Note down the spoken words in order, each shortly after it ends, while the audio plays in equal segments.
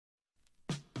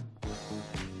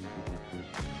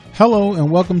Hello and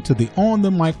welcome to the On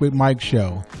the Mic with Mike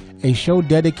show, a show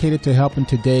dedicated to helping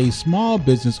today's small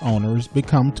business owners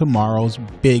become tomorrow's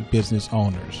big business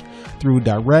owners through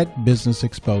direct business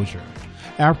exposure.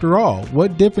 After all,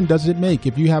 what difference does it make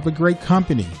if you have a great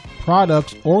company,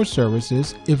 products, or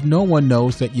services if no one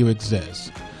knows that you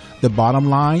exist? The bottom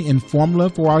line and formula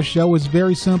for our show is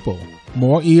very simple.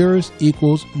 More ears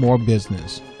equals more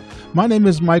business. My name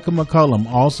is Michael McCollum,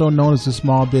 also known as the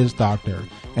Small Biz Doctor,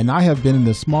 and I have been in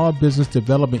the small business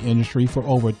development industry for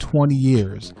over 20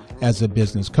 years as a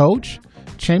business coach,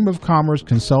 Chamber of Commerce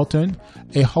consultant,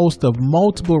 a host of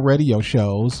multiple radio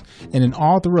shows, and an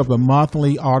author of a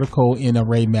monthly article in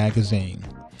Array magazine.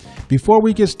 Before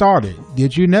we get started,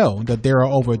 did you know that there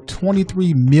are over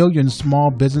 23 million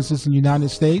small businesses in the United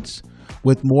States,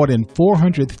 with more than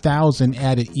 400,000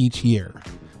 added each year?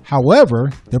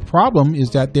 However, the problem is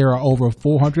that there are over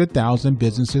 400,000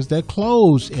 businesses that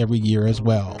close every year as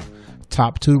well.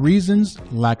 Top two reasons: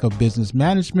 lack of business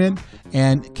management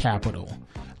and capital.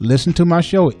 Listen to my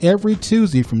show every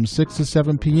Tuesday from 6 to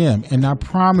 7 p.m. and I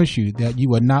promise you that you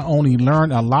will not only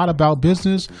learn a lot about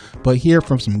business, but hear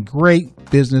from some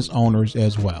great business owners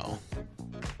as well.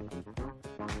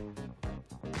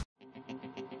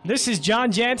 This is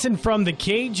John Jansen from The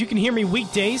Cage. You can hear me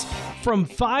weekdays from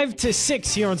 5 to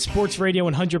 6 here on Sports Radio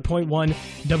 100.1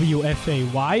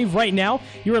 WFAY. Right now,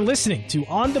 you are listening to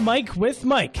On the Mic with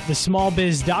Mike, the Small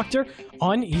Biz Doctor,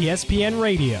 on ESPN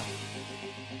Radio.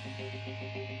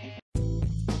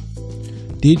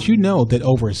 Did you know that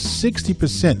over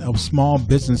 60% of small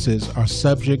businesses are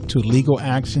subject to legal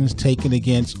actions taken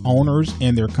against owners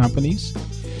and their companies?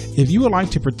 If you would like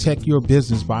to protect your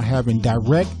business by having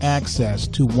direct access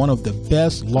to one of the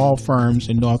best law firms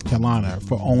in North Carolina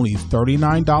for only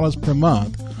 $39 per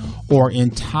month, or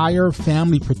entire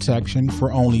family protection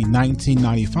for only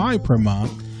 $19.95 per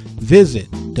month, visit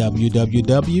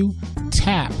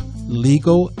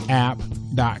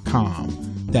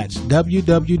www.taplegalapp.com. That's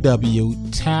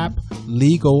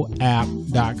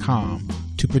www.taplegalapp.com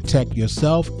to protect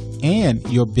yourself and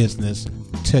your business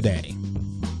today.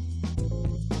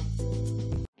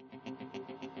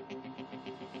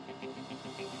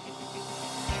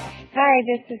 Hi,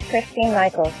 this is Christine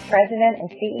Michaels, President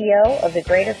and CEO of the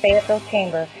Greater Fayetteville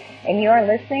Chamber, and you are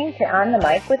listening to On the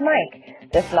Mic with Mike,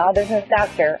 the Small Business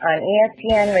Doctor on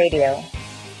ESPN Radio.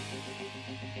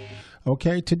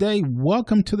 Okay, today,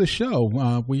 welcome to the show.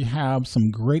 We have some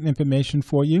great information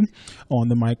for you on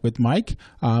the Mic with Mike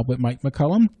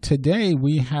McCollum. Today,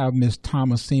 we have Ms.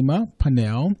 Thomasema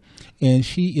Pannell, and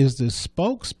she is the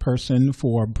spokesperson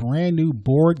for a brand new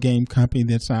board game company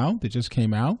that just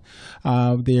came out.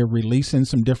 They're releasing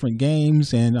some different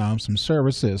games and some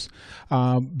services.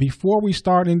 Before we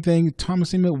start anything,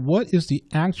 Thomasema, what is the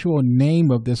actual name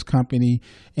of this company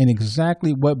and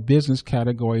exactly what business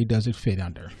category does it fit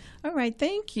under? All right,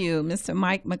 thank you, Mr.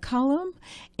 Mike McCollum.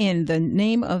 And the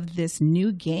name of this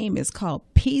new game is called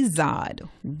P-Zod,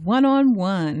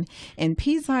 One-on-One. And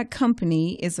P-Zod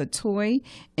Company is a toy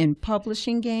and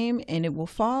publishing game, and it will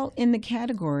fall in the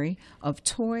category of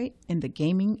toy in the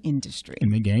gaming industry. In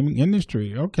the gaming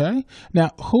industry, okay. Now,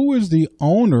 who is the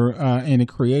owner and the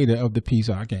creator of the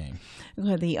P-Zod game?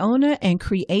 Well, the owner and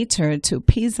creator to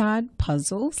P-Zod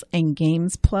Puzzles and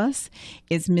Games Plus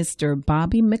is Mr.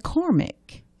 Bobby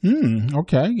McCormick.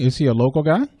 Okay. Is he a local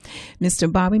guy?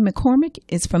 Mr. Bobby McCormick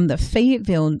is from the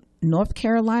Fayetteville, North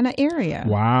Carolina area.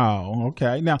 Wow.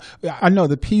 Okay. Now, I know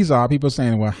the P-Zod, people are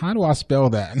saying, well, how do I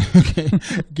spell that? Okay.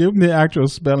 Give me the actual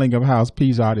spelling of how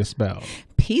P-Zod is spelled.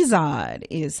 P-Zod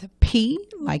is P,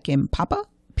 like in Papa,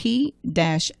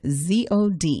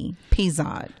 P-Z-O-D,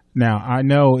 P-Zod. Now, I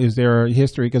know, is there a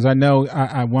history? Because I know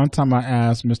one time I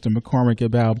asked Mr. McCormick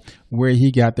about where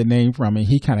he got the name from, and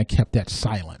he kind of kept that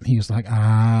silent. He was like,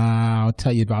 I'll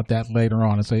tell you about that later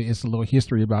on. It's a little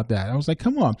history about that. I was like,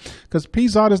 come on, because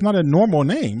P-Zod is not a normal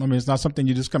name. I mean, it's not something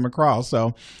you just come across.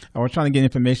 So I was trying to get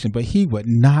information, but he would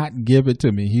not give it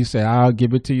to me. He said, I'll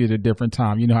give it to you at a different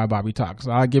time. You know how Bobby talks.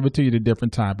 I'll give it to you at a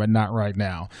different time, but not right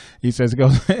now. He says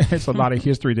it's a lot of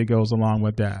history that goes along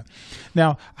with that.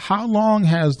 Now, how long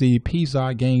has the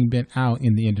P-Zod game been out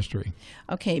in the industry?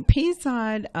 Okay,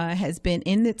 P-Zod has been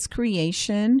in its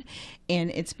creation,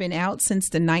 and it's been out since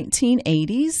the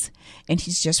 1980s, and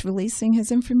he's just releasing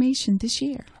his information this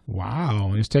year.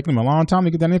 Wow, it's taken him a long time to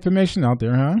get that information out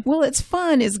there, huh? Well, it's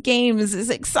fun. His games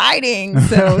is exciting.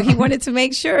 So he wanted to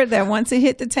make sure that once it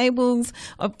hit the tables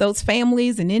of those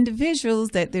families and individuals,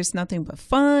 that there's nothing but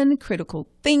fun, critical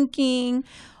thinking,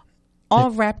 all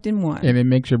wrapped in one. And it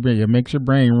makes your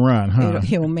brain run, huh?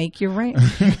 He'll make your brain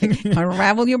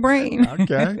unravel your brain.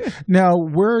 Okay. Now,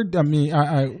 where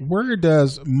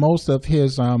does most of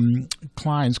his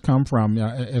clients come from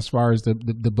as far as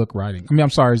the book writing? I mean, I'm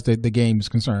sorry, as the game is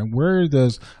concerned. Where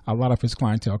does a lot of his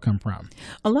clientele come from?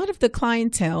 A lot of the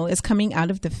clientele is coming out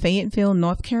of the Fayetteville,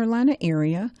 North Carolina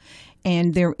area,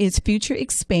 and there is future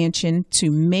expansion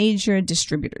to major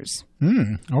distributors.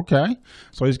 Okay.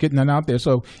 So he's getting that out there.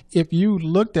 So if you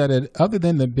looked at it, other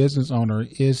than the business owner,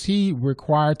 is he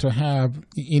required to have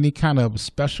any kind of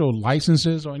special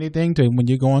licenses or anything when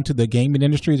you go into the gaming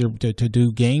industry to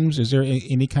do games? Is there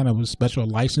any kind of special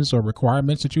license or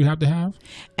requirements that you have to have?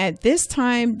 At this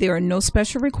time, there are no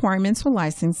special requirements for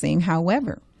licensing.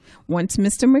 However, once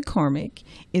Mr. McCormick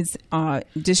is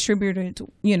distributed,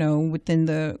 within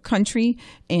the country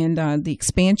and the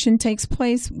expansion takes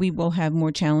place, we will have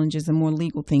more challenges and more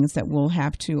legal things that we'll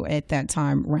have to, at that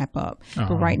time, wrap up.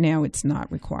 But right now, it's not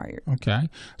required. Okay.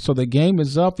 So the game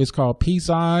is up. It's called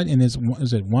P-Zod, and is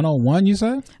it 101, you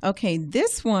said? Okay.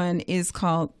 This one is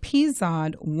called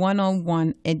P-Zod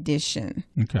 101 Edition.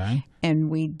 Okay.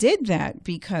 And we did that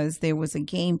because there was a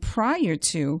game prior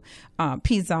to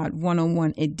P-Zod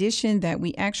 101 Edition that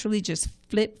we actually just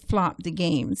flip-flopped the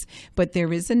games. But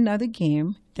there is another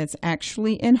game that's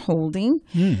actually in holding.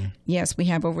 Yes, we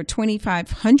have over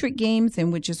 2,500 games,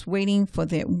 and we're just waiting for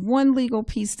that one legal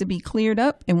piece to be cleared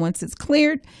up. And once it's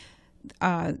cleared,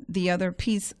 the other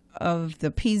piece of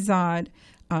the P-Zod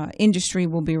industry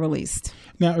will be released.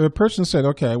 Now, the person said,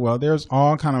 okay, well, there's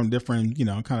all kind of different,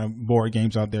 kind of board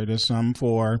games out there. There's some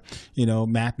for,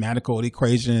 mathematical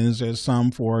equations. There's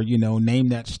some for, name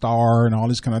that star and all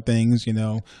these kind of things.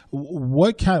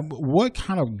 What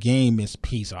kind of game is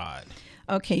P-Zod?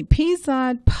 Okay,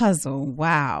 P-Zod puzzle.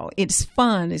 Wow. It's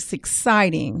fun. It's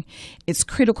exciting. It's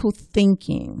critical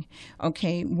thinking.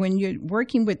 Okay, when you're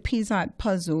working with P-Zod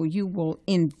puzzle, you will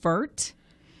invert,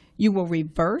 you will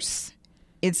reverse.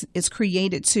 It's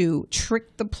created to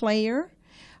trick the player.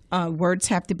 Words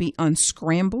have to be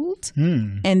unscrambled.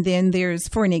 And then there's,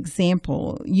 for an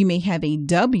example, you may have a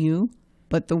W,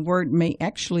 but the word may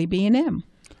actually be an M.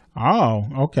 Oh,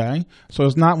 okay. So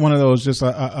it's not one of those just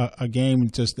a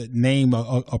game just that name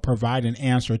or provide an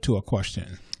answer to a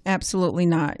question. Absolutely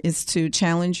not. It's to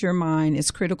challenge your mind.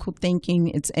 It's critical thinking.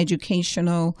 It's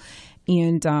educational.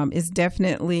 And it's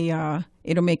definitely,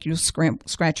 it'll make you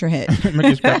scratch your head. Make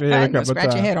you scratch your head.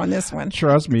 Scratch your head on this one.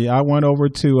 Trust me. I went over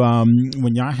to,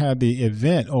 when y'all had the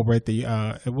event over at the,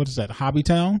 what is that,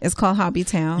 Hobbytown? It's called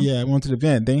Hobbytown. Yeah, I went to the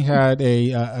event. They had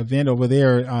a event over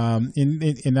there,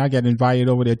 and I got invited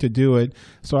over there to do it.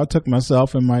 So I took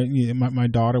myself and my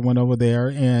daughter went over there,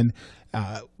 and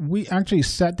we actually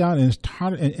sat down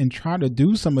and tried to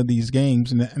do some of these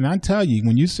games. And I tell you,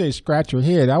 when you say scratch your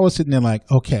head, I was sitting there like,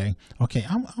 okay,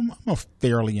 I'm a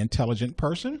fairly intelligent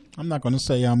person. I'm not going to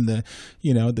say I'm the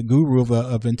guru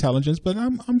of intelligence, but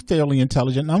I'm fairly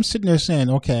intelligent. And I'm sitting there saying,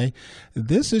 okay,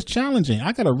 this is challenging.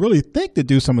 I got to really think to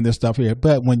do some of this stuff here.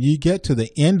 But when you get to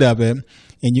the end of it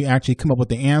and you actually come up with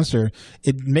the answer,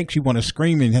 it makes you want to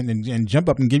scream and jump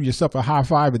up and give yourself a high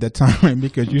five at that time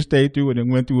because you stayed through it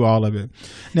and went through all of it.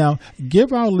 Now,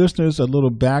 give our listeners a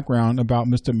little background about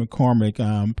Mr. McCormick,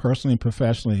 personally and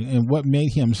professionally, and what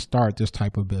made him start this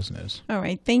type of business. All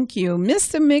right. Thank you.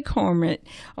 Mr. McCormick,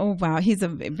 oh, wow. He's a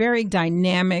very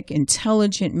dynamic,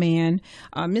 intelligent man.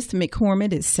 Mr.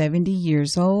 McCormick is 70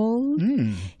 years old.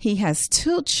 He has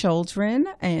 2 children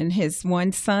and his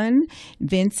one son,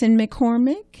 Vincent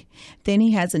McCormick. Then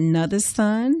he has another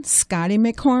son, Scotty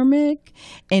McCormick,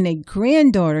 and a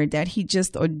granddaughter that he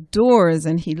just adores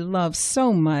and he loves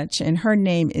so much. And her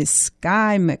name is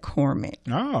Sky McCormick.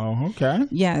 Oh, okay.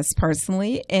 Yes,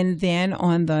 personally. And then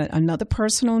on another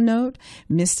personal note,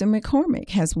 Mr. McCormick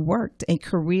has worked a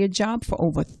career job for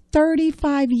over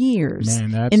 35 years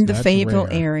in the Fayetteville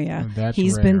area.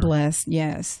 He's been blessed.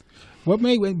 Yes. What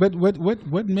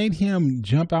made him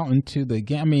jump out into the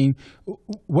game? I mean,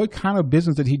 what kind of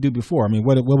business did he do before? I mean,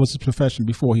 what was his profession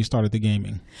before he started the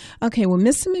gaming? Okay, well,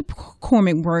 Mr.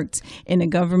 McCormick worked in a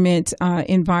government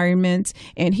environment,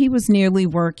 and he was nearly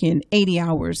working 80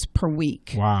 hours per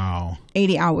week. Wow.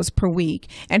 80 hours per week.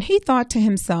 And he thought to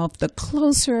himself, the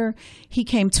closer he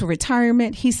came to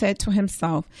retirement, he said to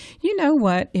himself, you know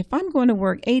what? If I'm going to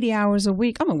work 80 hours a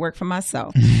week, I'm going to work for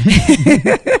myself.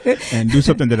 And do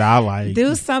something that I like.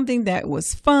 Do something that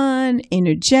was fun,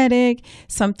 energetic,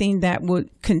 something that would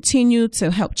continue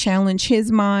to help challenge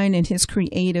his mind and his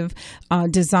creative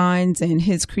designs and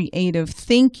his creative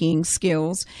thinking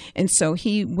skills. And so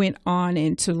he went on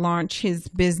and to launch his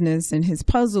business and his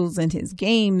puzzles and his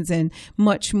games and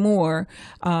much more.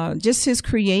 Just his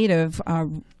creative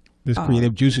This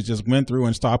creative juices just went through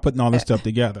and started putting all this stuff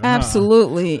together.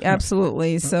 Absolutely,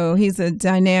 absolutely. So he's a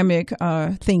dynamic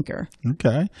thinker.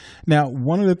 Okay. Now,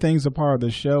 one of the things a part of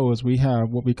the show is we have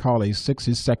what we call a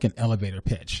 60-second elevator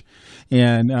pitch.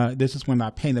 And this is when I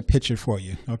paint a picture for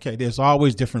you. Okay. There's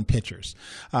always different pitches.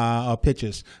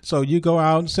 So you go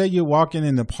out, say you're walking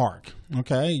in the park.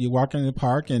 Okay. You're walking in the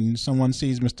park and someone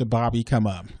sees Mr. Bobby come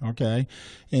up. Okay.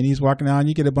 And he's walking out and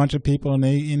you get a bunch of people and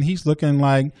he's looking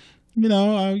like,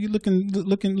 you're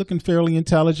looking fairly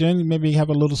intelligent. Maybe he have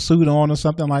a little suit on or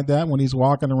something like that when he's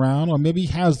walking around, or maybe he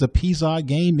has the P-Zod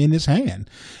game in his hand.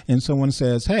 And someone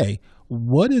says, "Hey,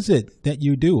 what is it that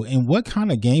you do, and what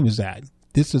kind of game is that?"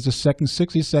 This is the second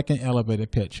 60-second elevator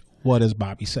pitch. What does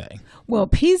Bobby say? Well,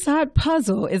 P-Zod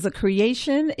Puzzle is a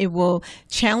creation. It will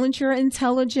challenge your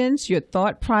intelligence, your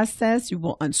thought process. You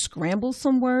will unscramble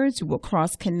some words. You will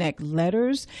cross-connect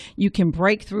letters. You can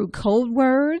break through code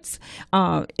words.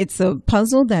 It's a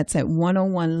puzzle that's at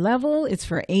 101 level. It's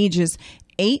for ages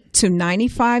 8 to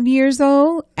 95 years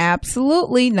old.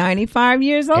 Absolutely, 95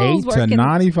 years old. 8 to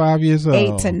 95 years old.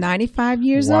 8 to 95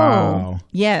 years old.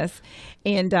 Yes.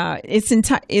 And it's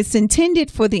intended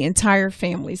for the entire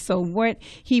family. So what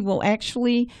he will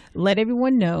actually let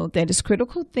everyone know that is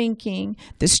critical thinking.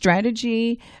 The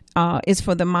strategy is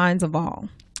for the minds of all.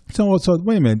 So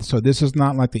wait a minute. So this is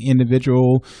not like the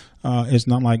individual. It's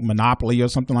not like Monopoly or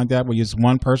something like that, where it's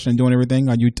one person doing everything.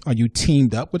 Are you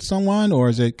teamed up with someone, or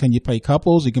is it? Can you play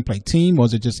couples? You can play team, or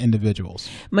is it just individuals?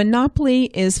 Monopoly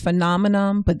is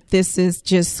phenomenal, but this is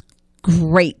just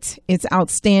great. It's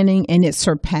outstanding, and it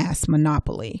surpassed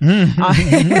Monopoly. Spoken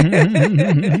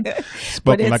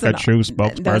like a true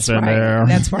spokesperson. That's right. There.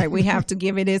 That's right. We have to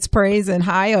give it its praise and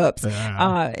high ups.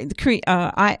 Yeah.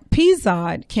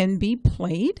 P-Zod can be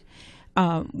played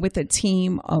with a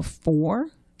team of 4,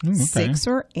 6,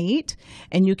 or 8,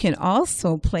 and you can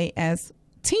also play as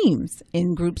teams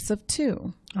in groups of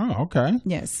 2. Oh, okay.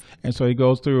 Yes. And so he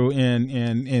goes through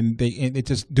and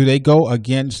do they go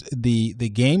against the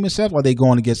game itself, or are they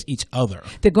going against each other?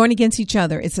 They're going against each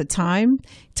other. It's a time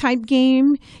type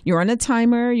game. You're on a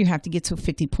timer. You have to get to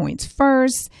 50 points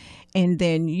first. And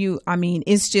then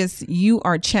it's just you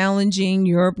are challenging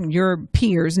your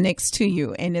peers next to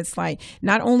you. And it's like,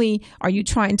 not only are you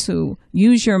trying to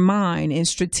use your mind and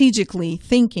strategically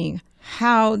thinking,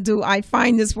 how do I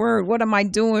find this word? What am I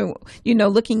doing?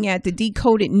 Looking at the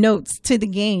decoded notes to the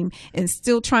game and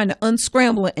still trying to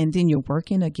unscramble it. And then you're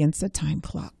working against a time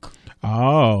clock.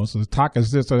 Oh, so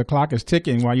the clock is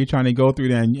ticking while you're trying to go through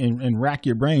there and rack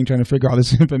your brain trying to figure all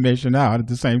this information out at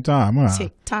the same time, huh?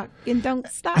 Tick tock and don't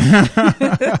stop.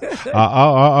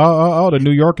 The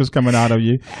New Yorker's coming out of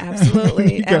you.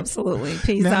 Absolutely, absolutely.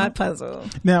 P-Zod puzzle.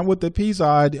 Now with the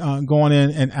P-Zod going in,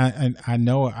 and I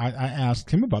know I asked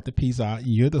him about the P-Zod.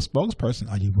 You're the spokesperson.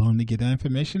 Are you willing to get that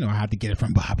information, or I have to get it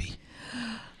from Bobby?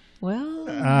 Well,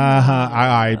 all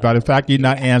right. But the fact you're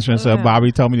not answering, so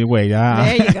Bobby told me to wait.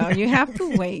 There you go. You have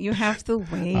to wait.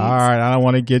 All right. I don't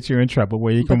want to get you in trouble.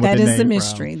 Where you come with the name? That is a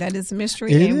mystery. That is a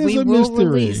mystery. It and is we a will mystery.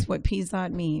 Release what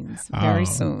P-Zod means very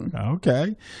soon.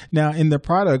 Okay. Now in the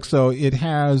product, so it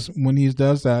has, when he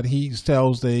does that, he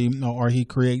sells he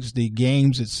creates the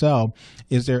games itself.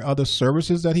 Is there other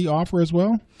services that he offers as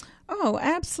well? Oh,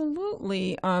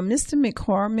 absolutely. Mr.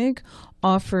 McCormick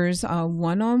offers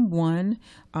one-on-one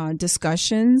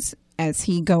discussions as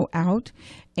he go out,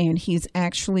 and he's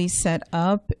actually set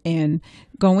up and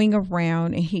going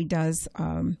around, and he does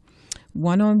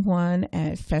one-on-one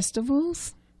at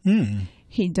festivals.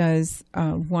 He does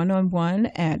one-on-one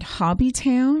at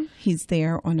Hobbytown. He's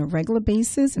there on a regular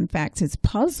basis. In fact, his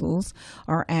puzzles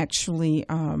are actually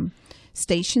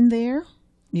stationed there.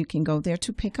 You can go there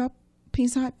to pick up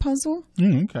P-Zod puzzle.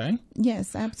 Okay.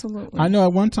 Yes, absolutely. I know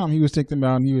at one time he was talking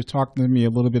to me a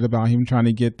little bit about him trying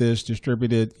to get this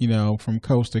distributed, from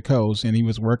coast to coast, and he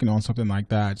was working on something like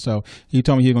that. So he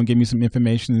told me he was going to give me some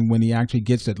information when he actually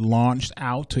gets it launched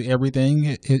out to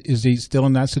everything. Is he still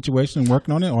in that situation and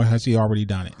working on it, or has he already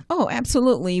done it? Oh,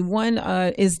 absolutely. One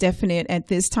is definite at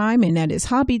this time, and that is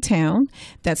Hobbytown.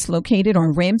 That's located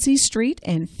on Ramsey Street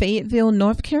in Fayetteville,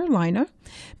 North Carolina.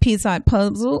 P-Zod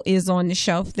puzzle is on the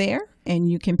shelf there, and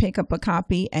you can pick up a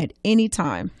copy at any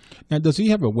time. Now, does he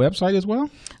have a website as well?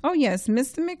 Oh, yes.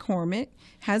 Mr. McCormick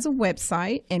has a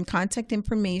website and contact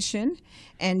information,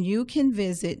 and you can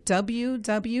visit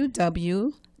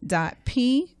www.p-zod.com,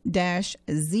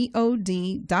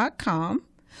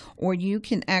 or you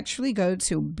can actually go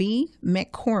to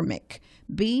McCormick,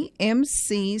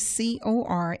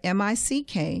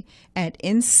 BMCCORMICK at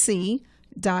nc.rr.com,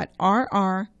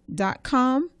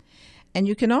 and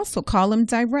you can also call him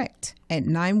direct at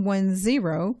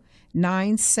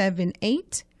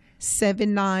 910-978-6977.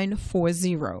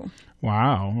 7940.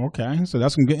 Wow. Okay. So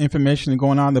that's some good information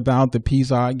going on about the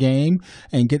P-Zod game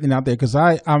and getting it out there. Because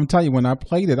I'm telling you, when I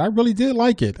played it, I really did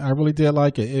like it.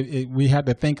 We had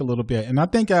to think a little bit. And I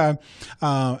think at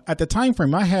the time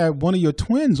frame, I had one of your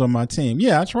twins on my team.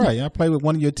 Yeah, that's right. I played with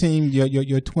one of your team,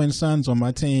 your twin sons on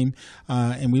my team,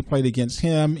 and we played against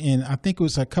him. And I think it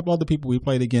was a couple other people we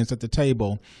played against at the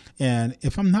table. And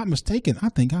if I'm not mistaken, I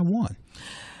think I won.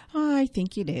 I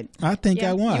think you did. I think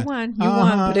I won. You won. You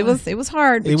won, but it was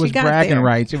hard. But it was you got bragging there.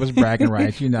 rights. It was bragging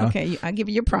rights. You know. Okay, I give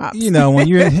you your props. You know, when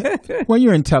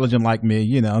you're intelligent like me,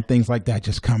 you know, things like that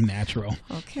just come natural.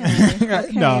 Okay.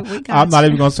 No, we got I'm not you.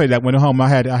 even going to say that. When home, I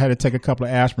had to take a couple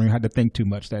of aspirin. I had to think too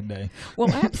much that day.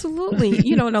 Well, absolutely.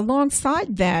 You know, and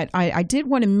alongside that, I did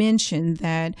want to mention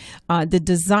that the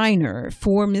designer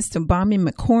for Mr.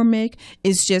 McCormick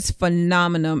is just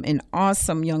phenomenal, an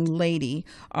awesome young lady.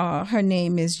 Her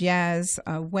name is Yaz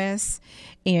West,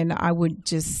 and I would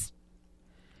just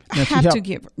to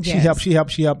give. Yes. She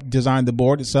helped design the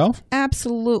board itself.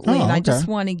 Absolutely, and okay. I just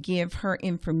want to give her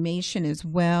information as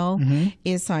well. Mm-hmm.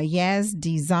 It's Yaz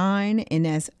Design, and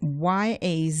that's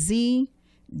YAZDESING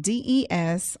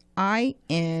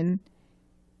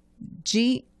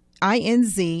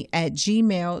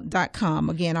INZ@gmail.com.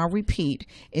 Again, I'll repeat,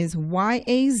 is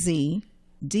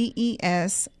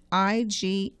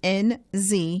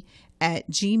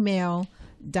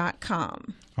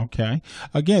YAZDESIGNZ@gmail.com. Okay.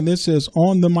 Again, this is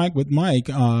On the Mic with Mike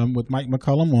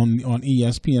McCollum on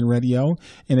ESPN Radio.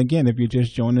 And again, if you're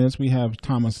just joining us, we have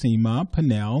Thomasema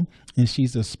Pannell, and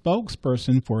she's a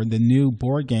spokesperson for the new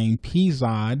board game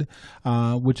P-Zod,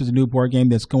 which is a new board game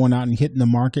that's going out and hitting the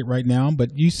market right now.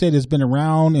 But you said it's been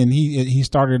around, and he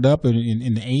started up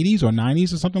in the 80s or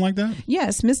 90s or something like that?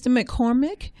 Yes, Mr.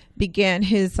 McCormick began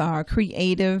his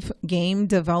creative game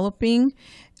developing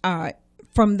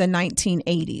from the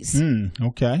 1980s.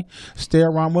 Okay. Stay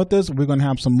around with us. We're going to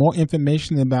have some more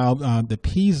information about the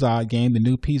P-Zod game, the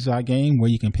new P-Zod game, where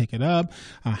you can pick it up,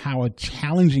 how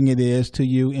challenging it is to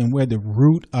you, and where the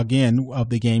root, again, of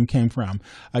the game came from.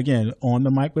 Again, On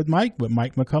the Mic with Mike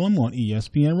McCollum on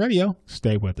ESPN Radio.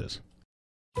 Stay with us.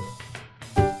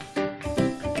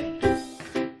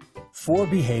 4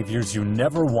 behaviors you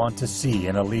never want to see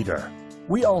in a leader.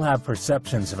 We all have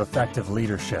perceptions of effective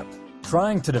leadership.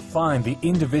 Trying to define the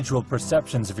individual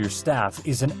perceptions of your staff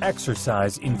is an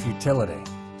exercise in futility.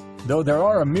 Though there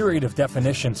are a myriad of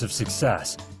definitions of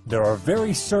success, there are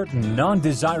very certain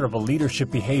non-desirable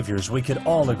leadership behaviors we could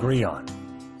all agree on.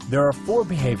 There are 4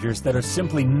 behaviors that are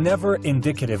simply never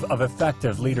indicative of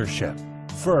effective leadership.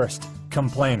 First,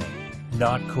 complaining.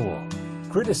 Not cool.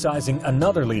 Criticizing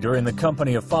another leader in the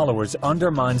company of followers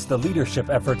undermines the leadership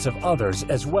efforts of others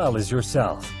as well as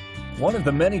yourself. One of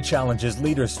the many challenges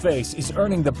leaders face is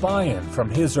earning the buy-in from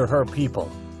his or her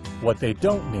people. What they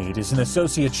don't need is an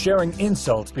associate sharing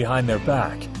insults behind their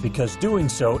back, because doing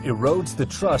so erodes the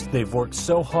trust they've worked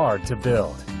so hard to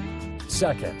build.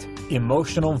 Second,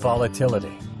 emotional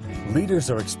volatility.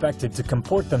 Leaders are expected to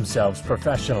comport themselves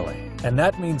professionally, and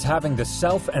that means having the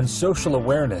self and social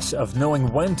awareness of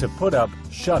knowing when to put up,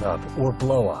 shut up, or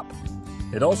blow up.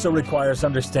 It also requires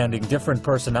understanding different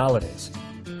personalities.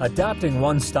 Adapting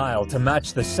one style to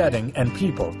match the setting and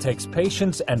people takes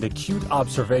patience and acute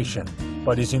observation,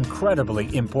 but is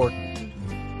incredibly important.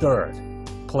 Third,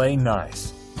 play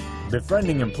nice.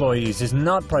 Befriending employees is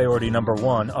not priority number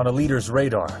 1 on a leader's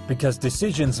radar, because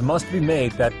decisions must be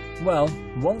made that, well,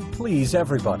 won't please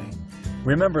everybody.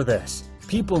 Remember this,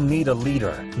 people need a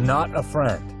leader, not a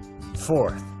friend.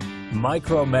 Fourth,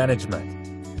 micromanagement.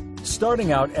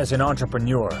 Starting out as an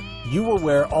entrepreneur, you will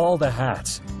wear all the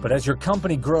hats, but as your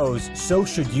company grows, so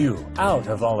should you, out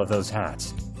of all of those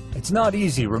hats. It's not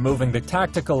easy removing the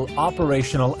tactical,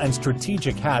 operational, and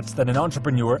strategic hats that an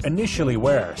entrepreneur initially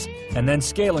wears, and then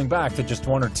scaling back to just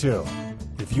 1 or 2.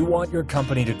 If you want your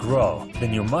company to grow,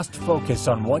 then you must focus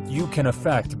on what you can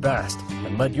affect best,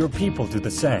 and let your people do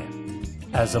the same.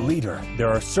 As a leader, there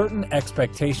are certain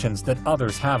expectations that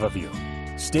others have of you.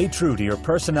 Stay true to your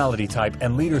personality type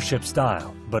and leadership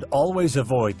style, but always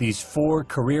avoid these 4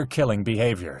 career-killing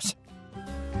behaviors.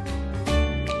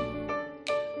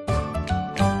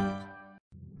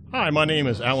 Hi, my name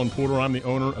is Alan Porter. I'm the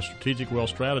owner of Strategic Wealth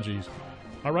Strategies.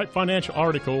 I write financial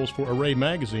articles for Array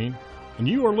Magazine, and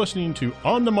you are listening to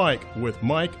On the Mic with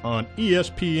Mike on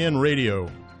ESPN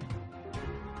Radio.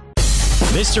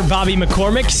 Mr. Bobby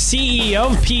McCormick,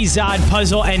 CEO of P-Zod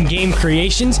Puzzle and Game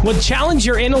Creations, will challenge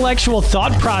your intellectual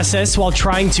thought process while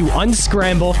trying to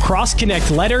unscramble, cross-connect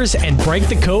letters, and break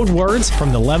the code words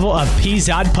from the level of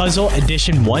P-Zod Puzzle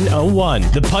Edition 101.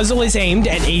 The puzzle is aimed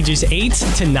at ages 8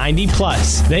 to 90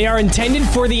 plus. They are intended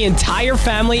for the entire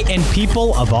family and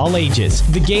people of all ages.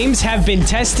 The games have been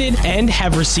tested and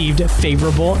have received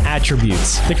favorable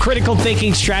attributes. The critical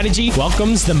thinking strategy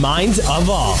welcomes the minds of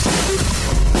all.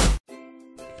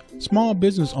 Small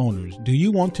business owners, do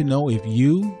you want to know if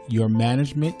you, your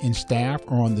management, and staff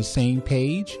are on the same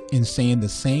page and saying the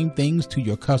same things to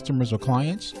your customers or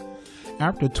clients?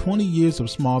 After 20 years of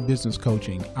small business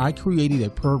coaching, I created a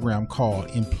program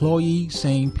called Employee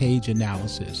Same Page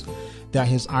Analysis that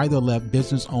has either left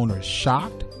business owners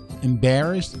shocked,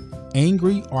 embarrassed,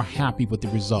 angry, or happy with the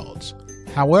results.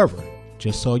 However,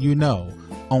 just so you know,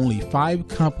 only 5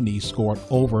 companies scored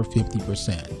over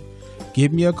 50%.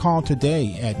 Give me a call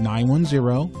today at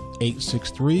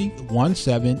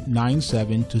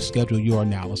 910-863-1797 to schedule your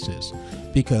analysis,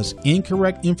 because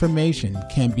incorrect information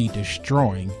can be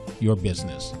destroying your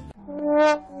business.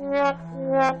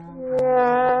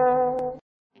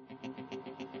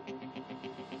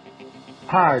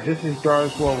 Hi, this is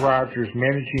Darswell Rogers,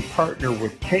 Managing Partner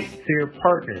with Cape Fear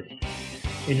Partners,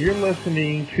 and you're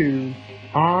listening to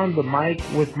On the Mic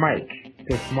with Mike,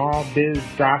 the Small Biz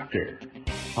Doctor,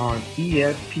 on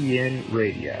ESPN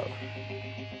Radio.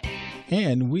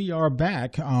 And we are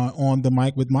back on the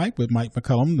mic with Mike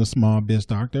McCollum, the Small Biz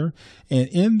Doctor. And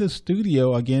in the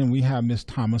studio, again, we have Miss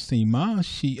Thomasema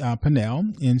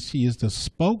Pannell, and she is the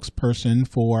spokesperson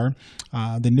for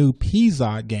the new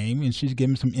P-Zod game. And she's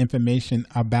giving some information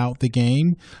about the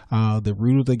game, the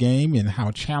root of the game, and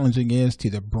how challenging it is to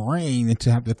the brain and to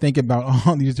have to think about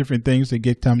all these different things to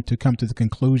come to the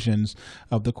conclusions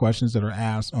of the questions that are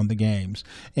asked on the games.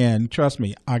 And trust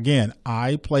me, again,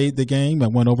 I played the game. I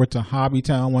went over to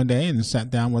Hobbytown one day and sat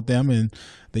down with them, and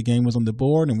the game was on the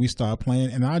board and we started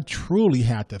playing, and I truly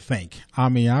had to think. I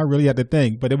mean, I really had to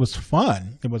think, but it was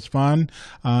fun. It was fun,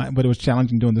 but it was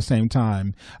challenging doing the same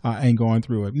time and going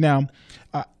through it. Now,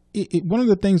 one of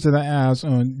the things that I asked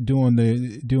on doing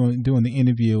the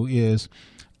interview is,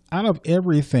 out of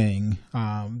everything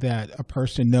that a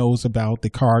person knows about the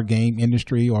card game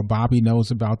industry, or Bobby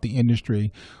knows about the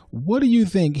industry, what do you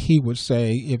think he would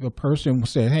say if a person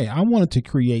said, hey, I wanted to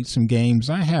create some games.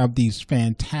 I have these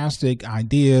fantastic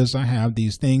ideas. I have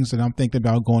these things that I'm thinking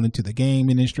about going into the game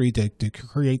industry to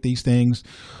create these things.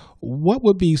 What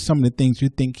would be some of the things you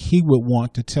think he would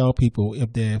want to tell people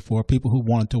for people who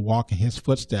wanted to walk in his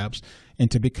footsteps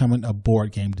into becoming a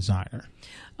board game designer?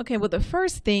 Okay, well, the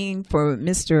first thing for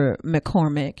Mr.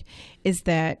 McCormick is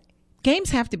that games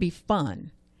have to be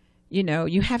fun. You know,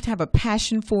 you have to have a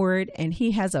passion for it, and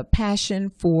he has a passion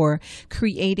for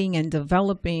creating and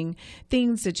developing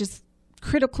things that just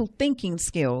critical thinking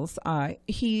skills.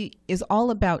 He is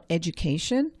all about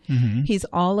education. Mm-hmm. He's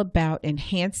all about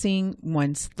enhancing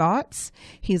one's thoughts.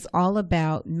 He's all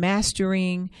about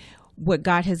mastering what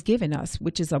God has given us,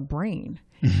 which is a brain.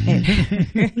 Okay.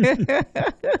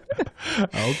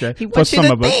 He wants you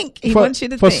to think. He wants you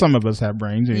to think. For some of us have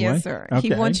brains anyway. Yes, sir. Okay.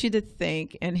 He wants you to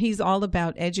think, and he's all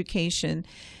about education.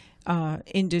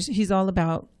 He's all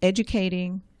about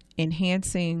educating,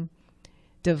 enhancing,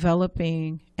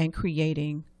 developing, and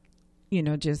creating. You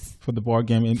know, just for the board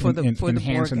game,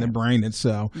 enhancing the brain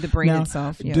itself. The brain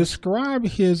itself. Yes. Describe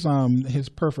his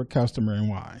perfect customer and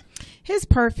why. His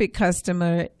perfect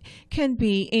customer can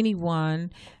be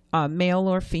anyone, male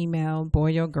or female,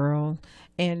 boy or girl,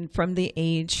 and from the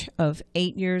age of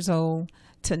 8 years old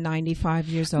to 95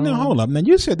 years old. Now, hold up. Now,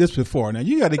 you said this before. Now,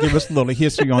 you got to give us a little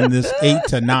history on this 8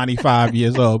 to 95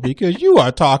 years old, because you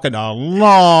are talking a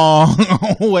long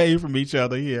way from each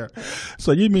other here.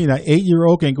 So you mean an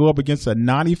 8-year-old can go up against a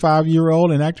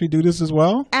 95-year-old and actually do this as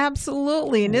well?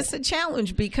 Absolutely. And it's a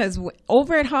challenge, because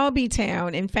over at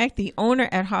Hobbytown, in fact, the owner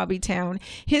at Hobbytown,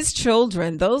 his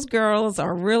children, those girls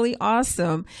are really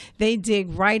awesome. They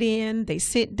dig right in. They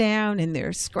sit down and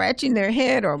they're scratching their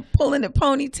head or pulling a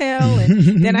ponytail,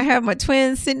 and then I have my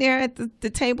twins sitting there at the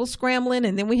table scrambling,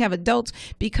 and then we have adults,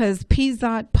 because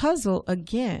P-Zod Puzzle,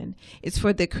 again, is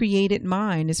for the created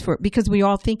mind. It's for, because we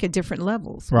all think at different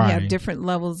levels. Right. We have different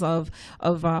levels of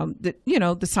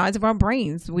the size of our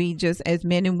brains. We just, as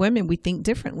men and women, we think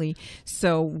differently.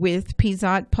 So with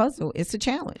P-Zod Puzzle, it's a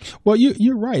challenge. Well,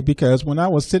 you're right, because when I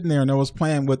was sitting there and I was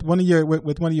playing with one of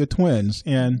your twins,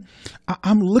 and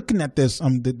I'm looking at this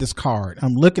card.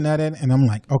 I'm looking at it and I'm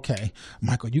like, okay,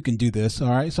 Michael, you can do this. All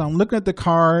right. So I'm looking at the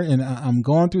card and I'm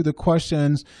going through the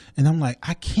questions, and I'm like,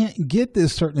 I can't get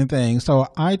this certain thing. So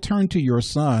I turned to your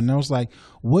son and I was like,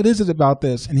 what is it about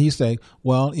this? And he say,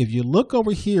 well, if you look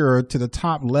over here to the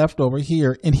top left over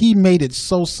here, and he made it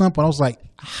so simple. I was like,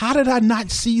 how did I not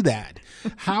see that?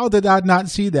 How did I not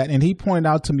see that? And he pointed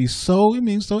out to me so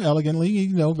elegantly,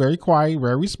 very quiet,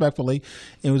 very respectfully.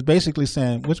 It was basically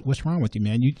saying, what's wrong with you,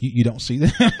 man? You don't see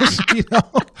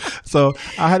that? So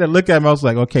I had to look at him. I was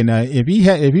like, okay, now if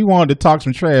he wanted to talk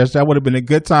some trash, that would have been a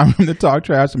good time for him to talk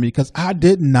trash to me, because I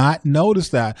did not notice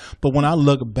that. But when I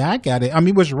look back at it,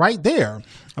 it was right there.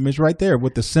 It's right there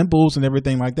with the symbols and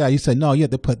everything like that. He said, no, you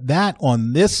have to put that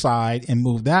on this side and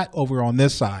move that over on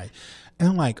this side. And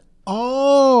I'm like,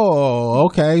 oh,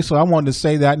 okay. So I wanted to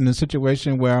say that in a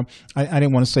situation where I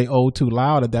didn't want to say "oh" too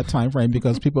loud at that time frame,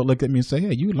 because people look at me and say,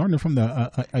 "Hey, you learning from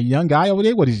a young guy over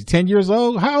there? What is he, 10 years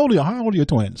old? How old are your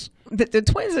twins?" The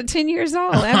twins are 10 years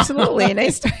old, absolutely, and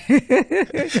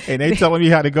they telling me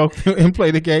how to go through and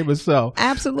play the game itself.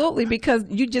 Absolutely, because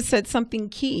you just said something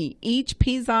key. Each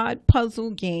P-Zod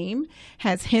puzzle game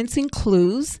has hints and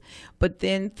clues, but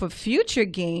then for future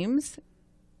games,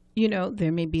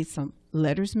 there may be some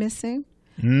letters missing.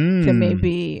 There may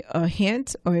be a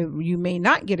hint, or you may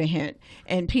not get a hint.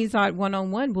 And P-Zod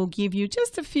 101 will give you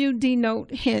just a few D-note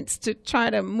hints to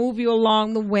try to move you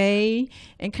along the way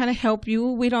and kind of help you.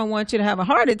 We don't want you to have a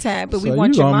heart attack, but we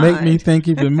want your mind. So you're going to make me think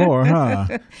even more, huh?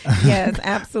 Yes,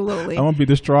 absolutely. I want to be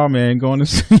the straw man going to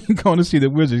see the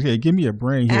wizards. Hey, give me a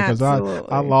brain here, because I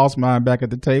lost mine back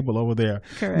at the table over there.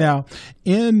 Correct. Now,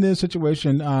 in this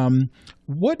situation,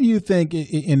 what do you think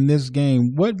in this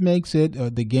game? What makes it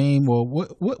the game, or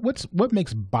what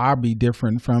makes Bobby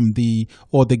different from the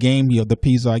game, the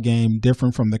P-Zod game,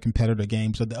 different from the competitor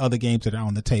games or the other games that are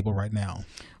on the table right now?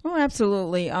 Oh,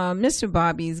 absolutely. Mr.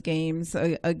 Bobby's games,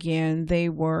 again, they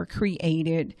were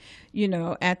created,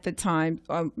 at the time.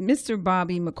 Mr.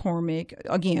 Bobby McCormick,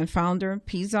 again, founder of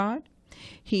P-Zod,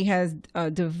 he has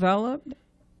developed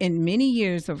in many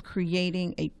years of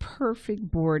creating a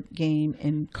perfect board game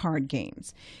and card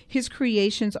games. His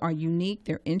creations are unique,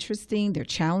 they're interesting, they're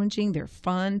challenging, they're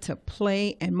fun to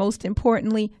play, and most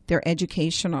importantly, they're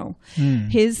educational.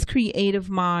 His creative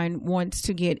mind wants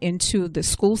to get into the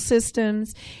school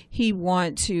systems. He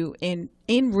wants to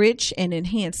enrich and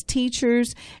enhance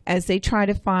teachers as they try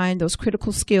to find those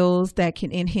critical skills that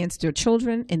can enhance their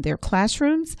children in their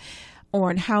classrooms,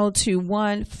 on how to,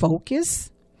 one,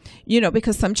 focus,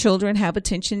 because some children have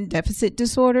attention deficit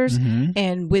disorders.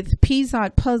 And with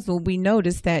P-Zod puzzle, we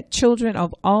noticed that children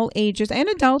of all ages and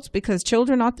adults, because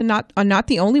children are not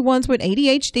the only ones with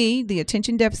ADHD, the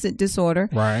attention deficit disorder.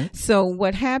 Right. So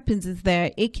what happens is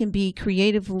that it can be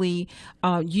creatively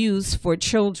used for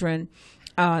children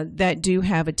that do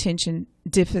have attention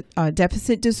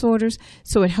deficit disorders,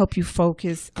 so it helps you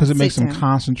focus, because it makes them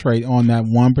concentrate on that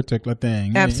one particular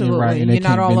thing. Absolutely. And you're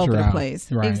not all over the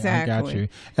place. Right. Exactly. I got you.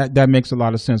 That makes a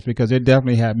lot of sense, because it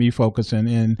definitely had me focusing.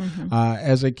 And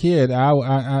as a kid,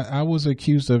 I was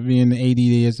accused of being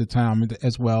ADD at the time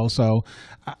as well. So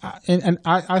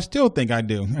I still think I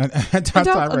do.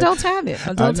 Adults have it.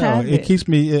 Adults have it. It keeps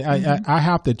me. I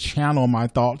have to channel my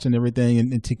thoughts and everything,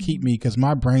 and to keep me, because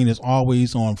my brain is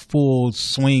always on full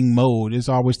swing mode. It's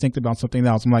always thinking about something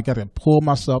else. I'm like, I got to pull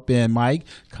myself in. Mike,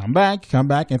 come back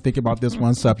and think about this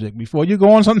one subject before you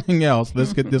go on something else.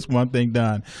 Let's get this one thing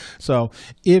done. So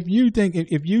if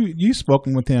you've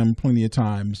spoken with him plenty of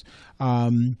times,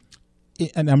 and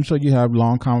I'm sure you have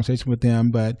long conversations with him,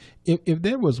 but if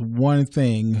there was one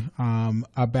thing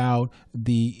about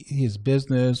his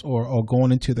business or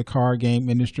going into the card game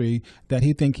industry that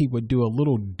he think he would do a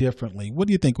little differently, what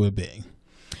do you think it would be?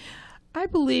 I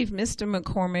believe Mr.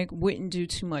 McCormick wouldn't do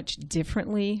too much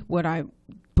differently. What I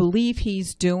believe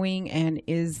he's doing and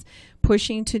is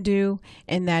pushing to do,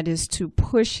 and that is to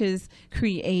push his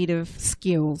creative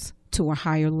skills to a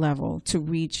higher level to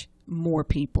reach more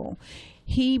people.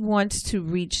 He wants to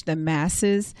reach the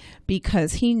masses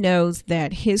because he knows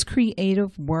that his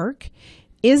creative work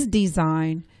is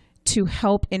designed to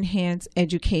help enhance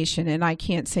education. And I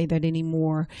can't say that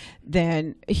anymore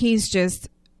than he's just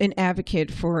an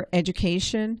advocate for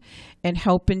education and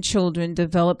helping children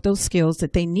develop those skills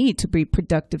that they need to be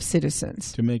productive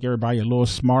citizens. To make everybody a little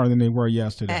smarter than they were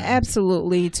yesterday.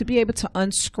 Absolutely. To be able to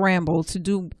unscramble, to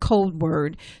do code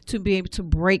word, to be able to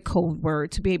break code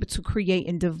word, to be able to create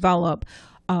and develop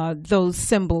those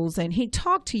symbols. And he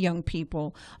talked to young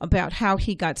people about how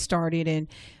he got started and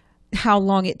how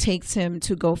long it takes him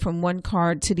to go from one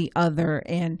card to the other.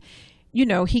 And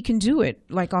he can do it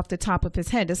like off the top of his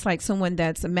head. It's like someone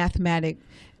that's a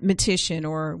mathematician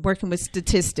or working with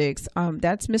statistics.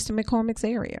 That's Mr. McCormick's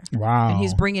area. Wow. And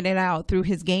he's bringing it out through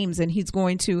his games, and he's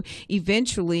going to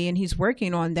eventually, and he's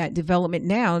working on that development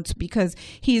now because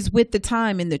he's with the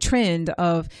time and the trend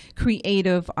of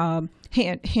creative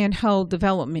handheld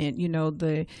development,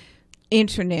 the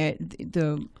internet,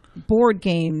 the board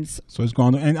games. So he's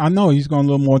going, and I know he's going a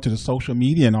little more to the social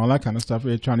media and all that kind of stuff.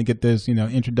 We're trying to get this,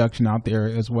 introduction out there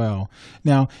as well.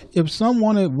 Now, if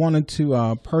someone wanted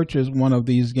to purchase one of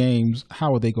these games,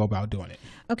 how would they go about doing it?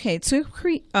 Okay, to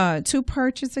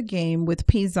purchase a game with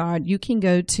P-Zod, you can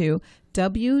go to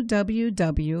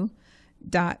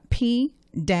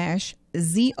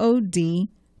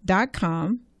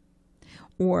www.p-zod.com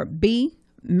or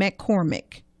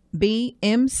McCormick,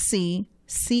 BMCCORMICK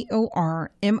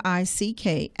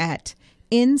at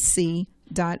nc.rr.com,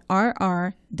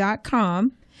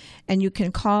 and you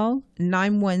can call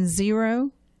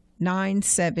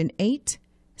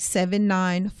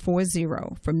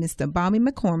 910-978-7940 from Mr. Bobby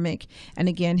McCormick, and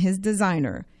again his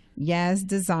designer Yaz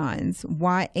Designs,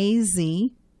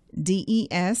 YAZDESIGNZ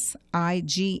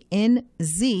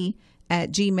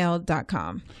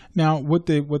 @gmail.com. Now, with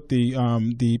the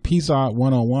P-Zod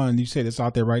 101, you said it's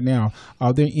out there right now.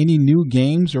 Are there any new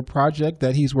games or project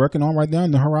that he's working on right now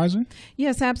in the horizon?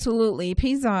 Yes, absolutely.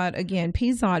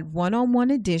 P-Zod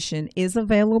 101 edition is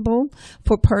available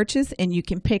for purchase, and you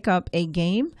can pick up a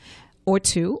game or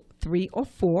 2, 3, or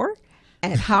 4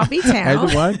 at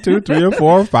Hobbytown. 1, 2, 3, or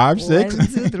 4, 5, 6. 1,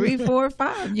 2, 3, 4,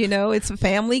 5. It's a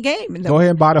family game. Go ahead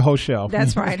and buy the whole shelf.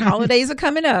 That's right. Holidays are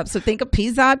coming up, so think of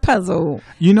P-Zod Puzzle.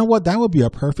 You know what? That would be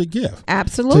a perfect gift.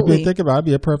 Absolutely. Think about it, it'd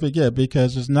be a perfect gift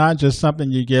because it's not just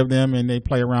something you give them and they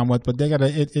play around with, but they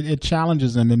it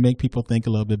challenges them and make people think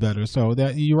a little bit better. So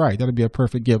that you're right. That'll be a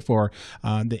perfect gift for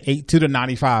the 8 to the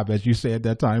 95, as you said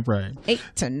that time frame. 8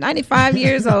 to 95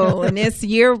 years old, and it's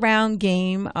year-round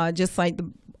game, just like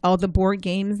all the board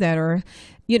games that are,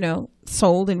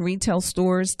 sold in retail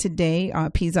stores today.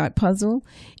 P-Zod Puzzle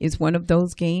is one of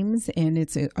those games, and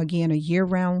it's, a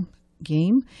year-round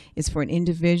game. It's for an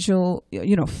individual,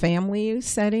 family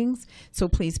settings. So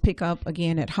please pick up,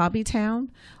 again, at Hobbytown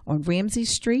on Ramsey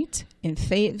Street in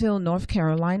Fayetteville, North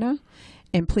Carolina.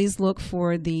 And please look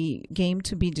for the game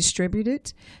to be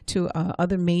distributed to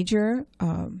other major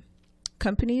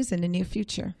companies in the near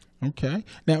future. Okay.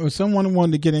 Now, if someone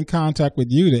wanted to get in contact with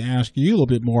you to ask you a little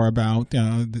bit more about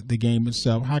the game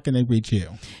itself, how can they reach you?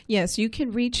 Yes, you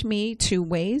can reach me 2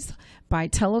 ways. By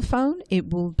telephone,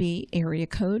 it will be area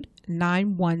code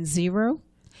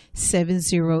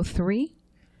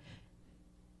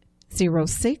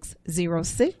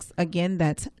 910-703-0606. Again,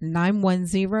 that's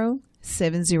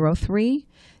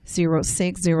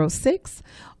 910-703-0606.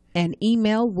 And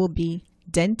email will be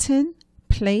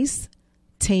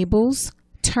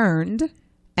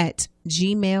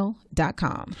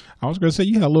dentonplacetablesturned@gmail.com. I was going to say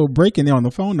you had a little break in there on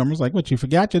the phone numbers. Like, what, you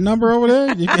forgot your number over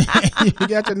there? You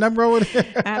forgot your number over there?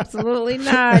 Absolutely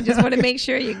not. I just want to make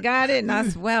sure you got it. And I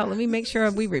said, well, let me make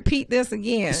sure we repeat this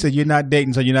again. So you're not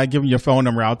dating, so you're not giving your phone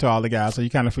number out to all the guys. So you're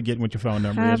kind of forgetting what your phone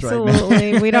number is right now.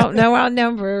 Absolutely. We don't know our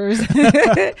numbers. All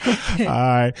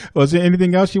right. Well, is there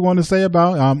anything else you want to say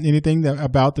about anything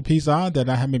about the P-Zod that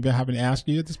I haven't asked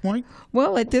you at this point?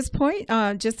 Well, at this point,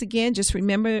 just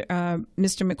remember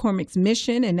Mr. McCormick's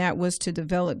mission, and that was to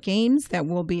develop games that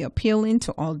will be appealing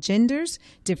to all genders,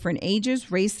 different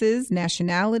ages, races,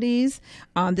 nationalities.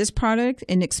 This product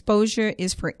and exposure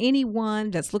is for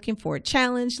anyone that's looking for a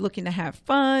challenge, looking to have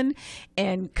fun,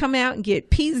 and come out and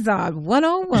get P-Zod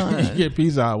 101. Get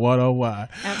P-Zod 101.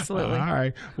 Absolutely. All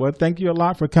right. Well, thank you a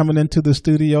lot for coming into the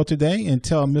studio today, and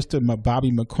tell Mr.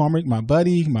 Bobby McCormick, my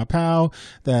buddy, my pal,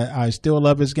 that I still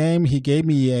love his game. He gave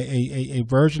me a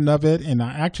version of it, and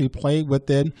I actually played with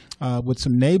it with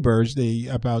some neighbors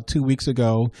about 2 weeks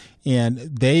ago, and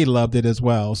they loved it as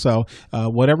well. So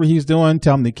whatever he's doing,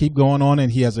 tell him to keep going on, and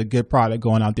he has a good product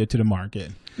going out there to the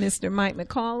market. Mr. Mike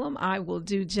McCollum, I will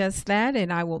do just that,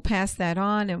 and I will pass that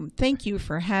on. And thank you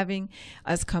for having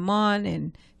us come on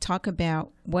and talk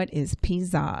about what is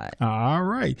P-Zod. All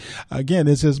right. Again,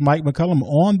 this is Mike McCollum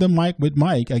on the mic with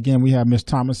Mike. Again, we have Miss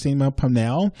Thomasema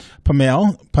Pannell.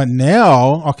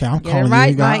 Okay, I'm calling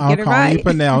right, you. Mike, I'm calling you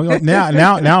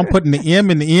Pannell. Now I'm putting the M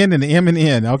in the N and the M in the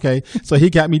N. Okay, so he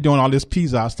got me doing all this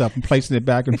P-Zod stuff and placing it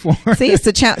back and forth. See, it's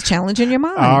a challenge in your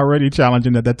mind. Already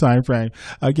challenging at that time frame.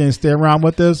 Again, stay around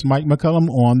with us. Mike McCollum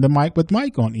on the mic with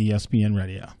Mike on ESPN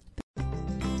Radio.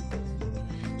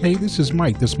 Hey, this is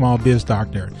Mike, the Small Biz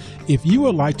Doctor. If you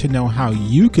would like to know how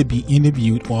you could be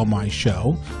interviewed on my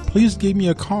show, please give me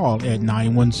a call at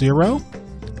 910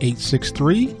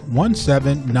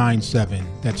 910-863-1797.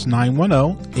 That's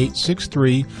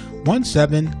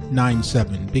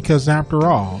 910-863-1797. Because after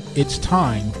all, it's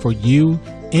time for you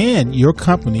and your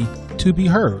company to be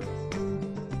heard.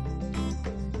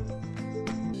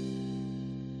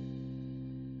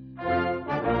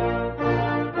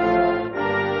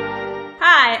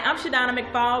 Hi, I'm Shadonna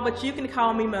McFall, but you can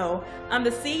call me Mo. I'm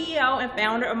the CEO and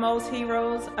founder of Mo's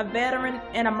Heroes, a veteran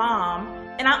and a mom,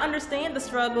 and I understand the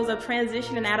struggles of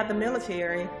transitioning out of the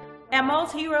military. At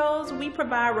Mo's Heroes, we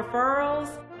provide referrals,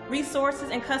 resources,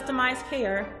 and customized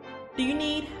care. Do you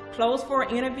need clothes for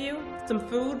an interview, some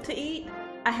food to eat,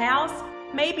 a house,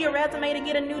 maybe a resume to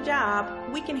get a new job?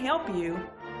 We can help you.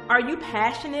 Are you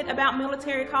passionate about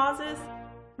military causes?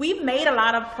 We've made a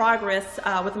lot of progress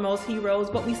with Mo's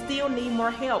Heroes, but we still need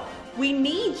more help. We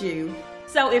need you.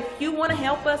 So if you want to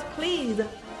help us, please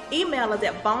email us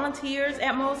at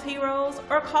volunteers@Mo's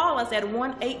or call us at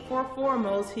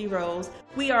 1-844-Mo's Heroes.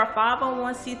 We are a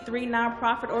 501c3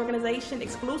 nonprofit organization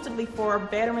exclusively for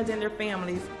veterans and their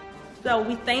families. So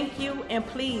we thank you, and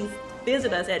please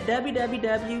visit us at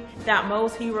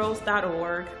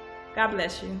www.mosheroes.org. God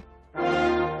bless you.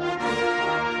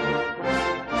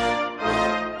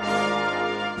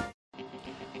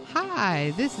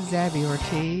 Hi, this is Abby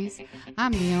Ortiz.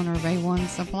 I'm the owner of A1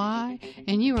 Supply,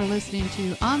 and you are listening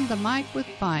to On the Mic with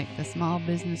Mike, the Small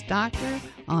Business Doctor,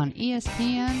 on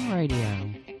ESPN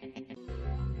Radio.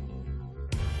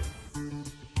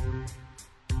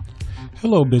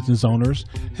 Hello, business owners.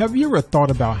 Have you ever thought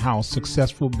about how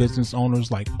successful business owners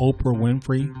like Oprah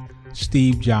Winfrey,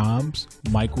 Steve Jobs,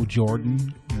 Michael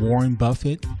Jordan, Warren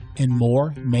Buffett, and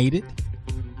more made it?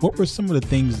 What were some of the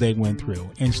things they went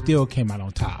through and still came out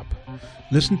on top?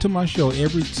 Listen to my show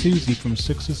every Tuesday from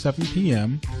 6 to 7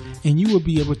 p.m. and you will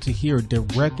be able to hear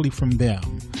directly from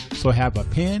them. So have a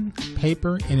pen,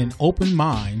 paper, and an open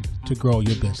mind to grow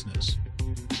your business.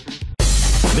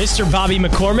 Mr. Bobby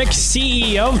McCormick,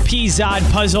 CEO of P-Zod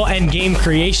Puzzle and Game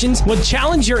Creations, will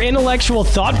challenge your intellectual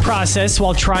thought process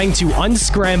while trying to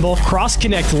unscramble,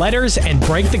 cross-connect letters, and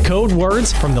break the code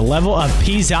words from the level of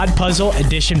P-Zod Puzzle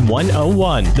Edition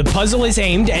 101. The puzzle is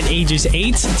aimed at ages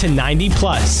 8 to 90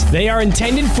 plus. They are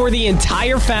intended for the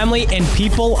entire family and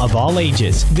people of all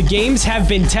ages. The games have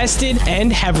been tested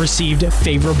and have received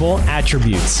favorable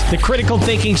attributes. The critical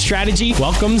thinking strategy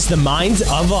welcomes the minds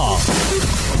of all.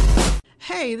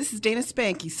 Hey, this is Dana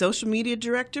Spanky, Social Media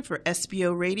Director for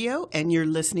SBO Radio, and you're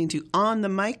listening to On the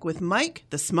Mic with Mike,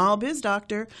 the Small Biz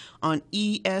Doctor, on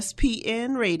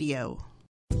ESPN Radio.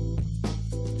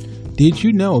 Did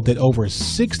you know that over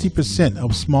 60%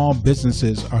 of small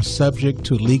businesses are subject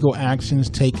to legal actions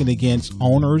taken against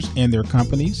owners and their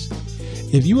companies?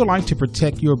 If you would like to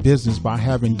protect your business by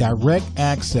having direct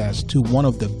access to one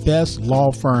of the best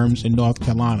law firms in North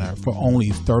Carolina for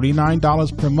only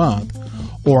 $39 per month,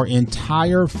 or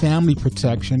entire family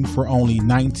protection for only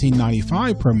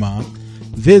 $19.95 per month,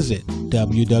 visit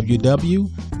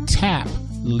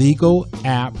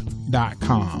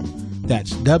www.taplegalapp.com.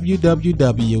 That's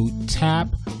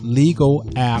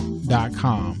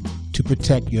www.taplegalapp.com to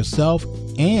protect yourself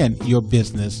and your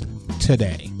business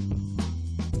today.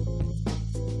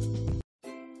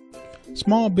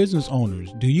 Small business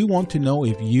owners, do you want to know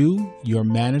if you, your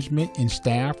management, and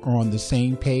staff are on the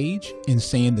same page and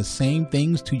saying the same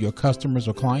things to your customers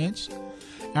or clients?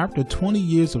 After 20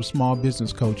 years of small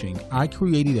business coaching, I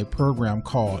created a program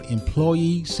called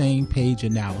Employee Same Page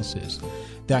Analysis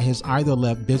that has either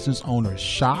left business owners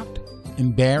shocked,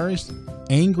 embarrassed,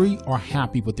 angry, or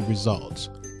happy with the results.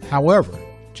 However,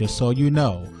 just so you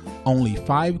know, only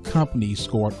 5 companies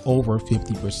scored over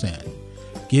 50%.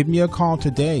 Give me a call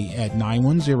today at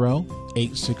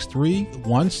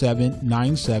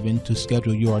 910-863-1797 to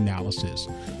schedule your analysis,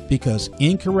 because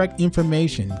incorrect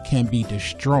information can be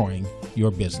destroying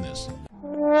your business.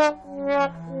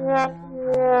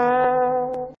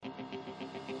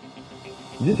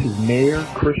 This is Mayor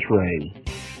Chris Ray,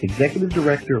 Executive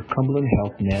Director of Cumberland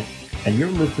Health Net, and you're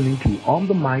listening to On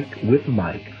the Mic with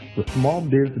Mike, the Small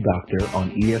Biz Doctor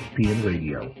on ESPN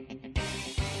Radio.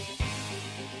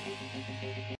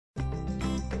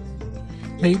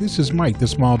 Hey, this is Mike, the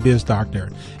Small Biz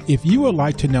Doctor. If you would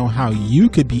like to know how you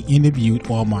could be interviewed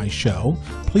on my show,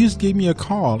 please give me a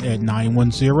call at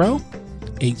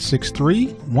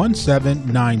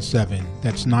 910-863-1797.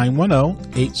 That's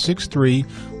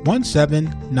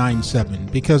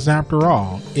 910-863-1797. Because after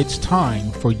all, it's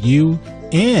time for you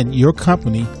and your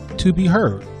company to be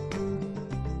heard.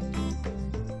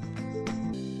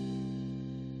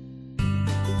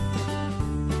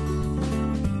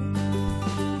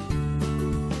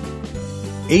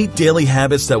 8 daily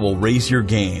habits that will raise your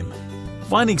game.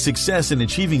 Finding success in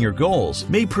achieving your goals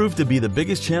may prove to be the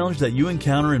biggest challenge that you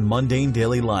encounter in mundane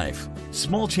daily life.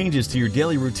 Small changes to your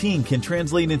daily routine can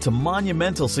translate into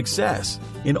monumental success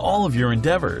in all of your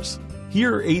endeavors.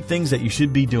 Here are 8 things that you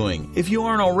should be doing if you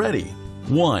aren't already.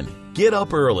 1. Get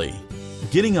up early.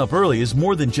 Getting up early is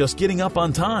more than just getting up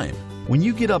on time. When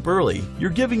you get up early, you're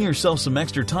giving yourself some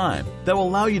extra time that will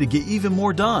allow you to get even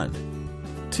more done.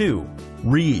 2.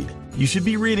 Read. You should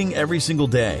be reading every single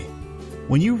day.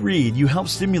 When you read, you help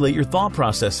stimulate your thought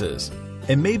processes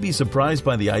and may be surprised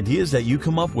by the ideas that you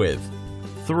come up with.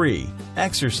 3.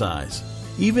 Exercise.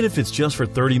 Even if it's just for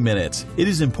 30 minutes, it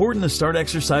is important to start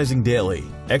exercising daily.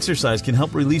 Exercise can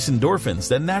help release endorphins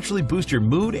that naturally boost your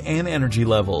mood and energy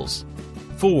levels.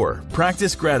 4.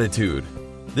 Practice gratitude.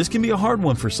 This can be a hard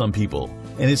one for some people,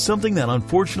 and it's something that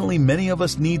unfortunately many of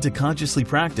us need to consciously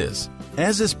practice.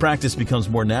 As this practice becomes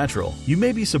more natural, you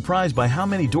may be surprised by how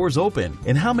many doors open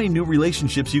and how many new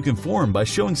relationships you can form by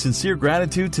showing sincere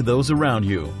gratitude to those around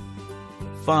you.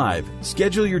 5.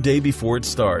 Schedule your day before it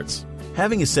starts.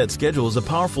 Having a set schedule is a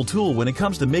powerful tool when it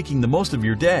comes to making the most of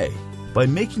your day. By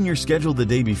making your schedule the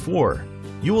day before,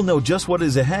 you will know just what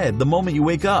is ahead the moment you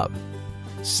wake up.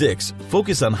 6.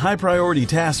 Focus on high priority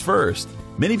tasks first.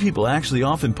 Many people actually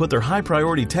often put their high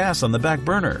priority tasks on the back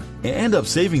burner and end up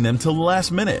saving them till the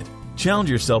last minute. Challenge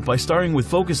yourself by starting with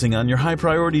focusing on your high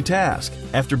priority task.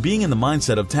 After being in the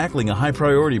mindset of tackling a high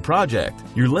priority project,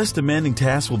 your less demanding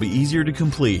tasks will be easier to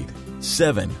complete.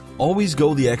 7. Always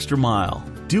go the extra mile.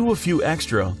 Do a few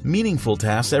extra, meaningful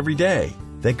tasks every day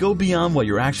that go beyond what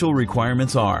your actual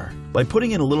requirements are. By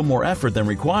putting in a little more effort than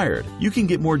required, you can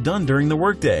get more done during the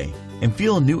workday and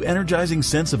feel a new energizing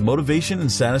sense of motivation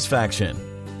and satisfaction.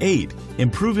 8.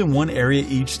 Improve in one area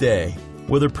each day.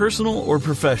 Whether personal or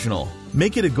professional,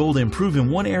 make it a goal to improve in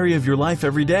one area of your life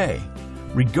every day.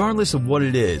 Regardless of what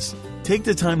it is, take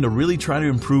the time to really try to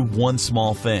improve one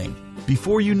small thing.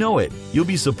 Before you know it, you'll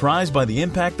be surprised by the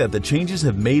impact that the changes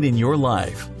have made in your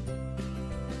life.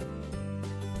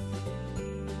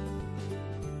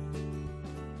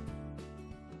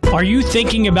 Are you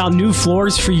thinking about new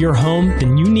floors for your home?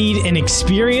 Then you need an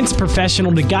experienced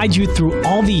professional to guide you through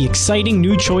all the exciting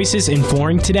new choices in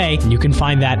flooring today. And you can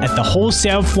find that at the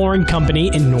Wholesale Flooring Company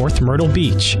in North Myrtle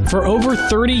Beach. For over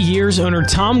 30 years, owner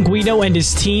Tom Guido and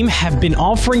his team have been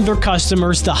offering their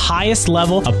customers the highest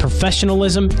level of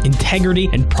professionalism, integrity,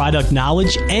 and product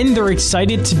knowledge, and they're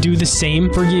excited to do the same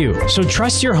for you. So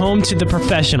trust your home to the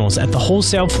professionals at the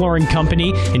Wholesale Flooring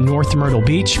Company in North Myrtle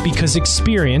Beach, because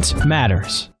experience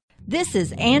matters. This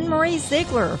is Anne Marie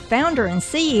Ziegler, founder and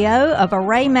CEO of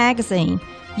Array Magazine.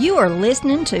 You are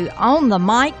listening to On the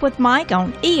Mic with Mike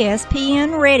on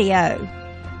ESPN Radio.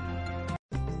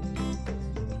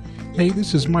 Hey,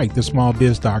 this is Mike, the Small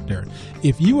Biz Doctor.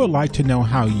 If you would like to know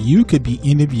how you could be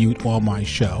interviewed on my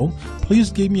show,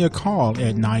 please give me a call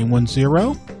at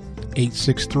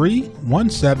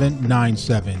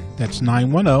 910-863-1797. That's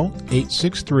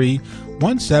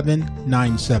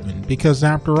 910-863-1797. Because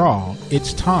after all,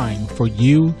 it's time for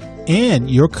you and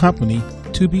your company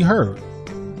to be heard.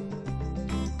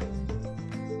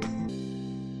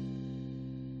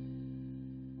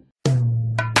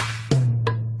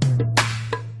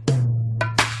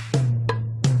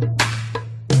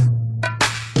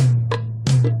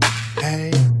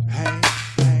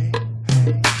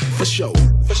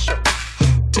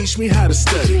 Teach me how to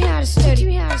study.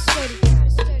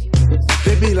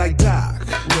 They be like, Doc,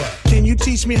 what? Can you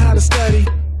teach me how to study?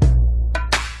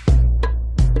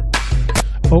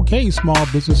 Okay, small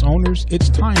business owners, it's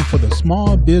time for the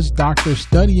Small Biz Doctor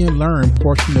Study and Learn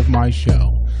portion of my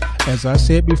show. As I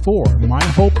said before, my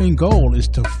hope and goal is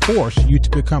to force you to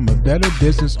become a better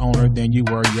business owner than you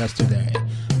were yesterday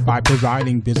by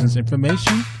providing business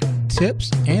information,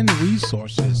 tips, and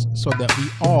resources so that we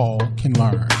all can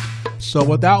learn. So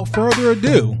without further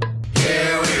ado,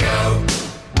 here we go.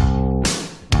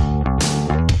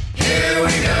 Here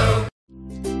we go.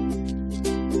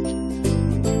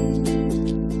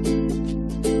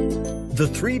 The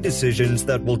 3 decisions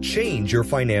that will change your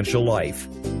financial life.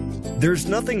 There's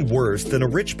nothing worse than a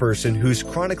rich person who's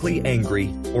chronically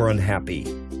angry or unhappy.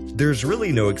 There's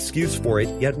really no excuse for it,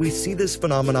 yet we see this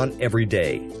phenomenon every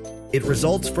day. It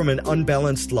results from an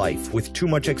unbalanced life with too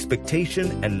much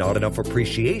expectation and not enough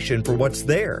appreciation for what's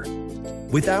there.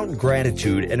 Without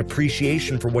gratitude and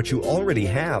appreciation for what you already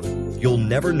have, you'll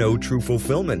never know true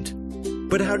fulfillment.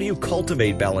 But how do you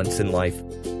cultivate balance in life?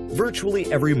 Virtually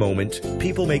every moment,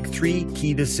 people make 3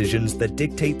 key decisions that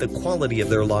dictate the quality of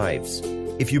their lives.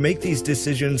 If you make these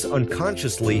decisions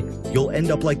unconsciously, you'll end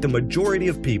up like the majority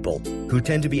of people who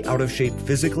tend to be out of shape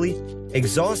physically,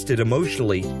 exhausted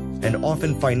emotionally, and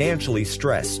often financially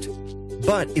stressed.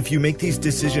 But if you make these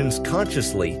decisions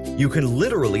consciously, you can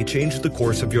literally change the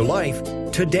course of your life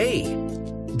today.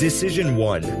 Decision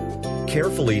 1.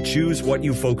 Carefully choose what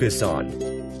you focus on.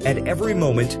 At every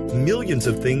moment, millions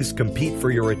of things compete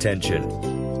for your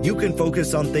attention. You can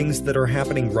focus on things that are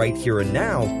happening right here and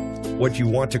now, what you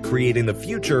want to create in the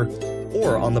future,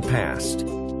 or on the past.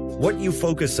 What you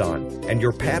focus on and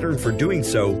your pattern for doing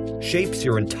so shapes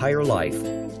your entire life.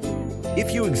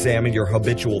 If you examine your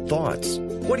habitual thoughts,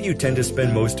 what do you tend to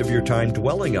spend most of your time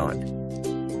dwelling on?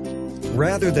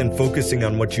 Rather than focusing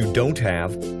on what you don't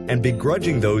have and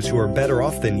begrudging those who are better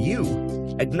off than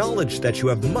you, acknowledge that you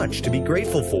have much to be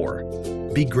grateful for.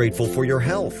 Be grateful for your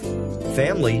health,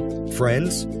 family,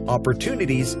 friends,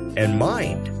 opportunities, and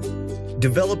mind.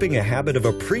 Developing a habit of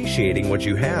appreciating what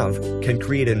you have can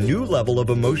create a new level of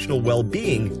emotional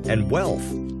well-being and wealth.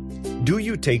 Do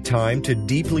you take time to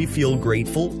deeply feel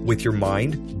grateful with your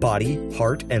mind, body,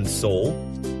 heart, and soul?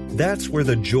 That's where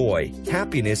the joy,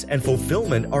 happiness, and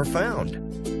fulfillment are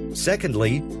found.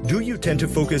 Secondly, do you tend to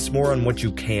focus more on what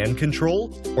you can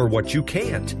control or what you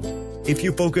can't? If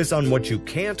you focus on what you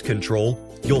can't control,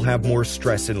 you'll have more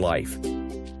stress in life.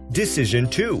 Decision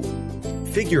 2.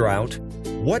 Figure out,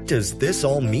 what does this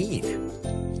all mean?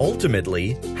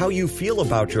 Ultimately, how you feel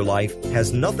about your life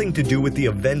has nothing to do with the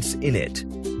events in it.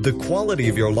 The quality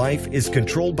of your life is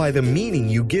controlled by the meaning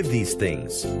you give these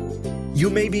things. You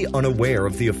may be unaware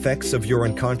of the effects of your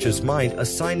unconscious mind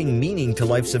assigning meaning to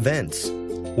life's events.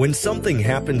 When something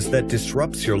happens that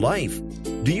disrupts your life,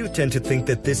 do you tend to think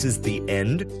that this is the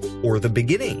end or the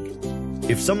beginning?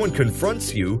 If someone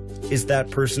confronts you, is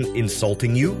that person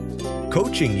insulting you,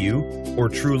 coaching you, or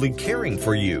truly caring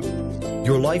for you?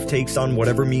 Your life takes on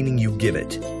whatever meaning you give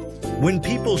it. When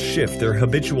people shift their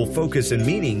habitual focus and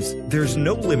meanings, there's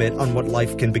no limit on what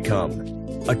life can become.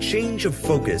 A change of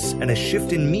focus and a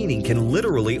shift in meaning can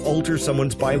literally alter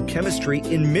someone's biochemistry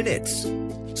in minutes.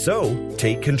 So,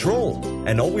 take control,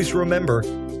 and always remember,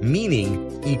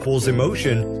 meaning equals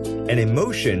emotion, and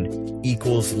emotion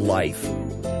equals life.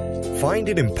 Find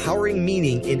an empowering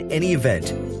meaning in any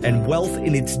event, and wealth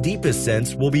in its deepest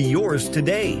sense will be yours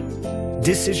today.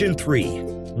 Decision 3.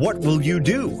 What will you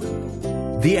do?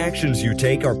 The actions you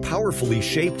take are powerfully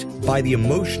shaped by the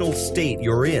emotional state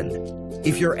you're in.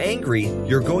 If you're angry,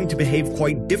 you're going to behave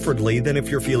quite differently than if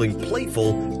you're feeling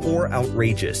playful or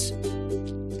outrageous.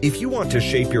 If you want to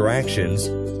shape your actions,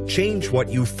 change what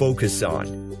you focus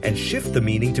on and shift the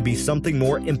meaning to be something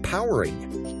more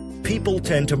empowering. People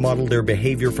tend to model their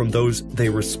behavior from those they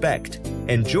respect,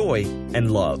 enjoy, and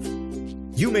love.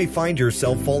 You may find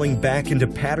yourself falling back into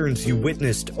patterns you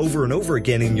witnessed over and over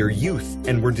again in your youth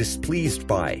and were displeased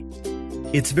by.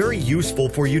 It's very useful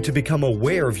for you to become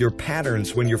aware of your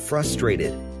patterns when you're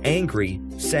frustrated, angry,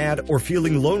 sad, or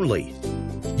feeling lonely.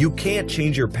 You can't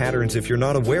change your patterns if you're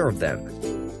not aware of them.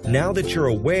 Now that you're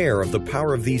aware of the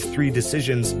power of these 3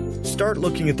 decisions, start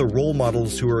looking at the role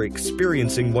models who are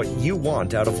experiencing what you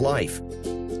want out of life.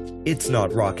 It's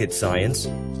not rocket science.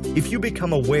 If you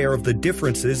become aware of the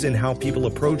differences in how people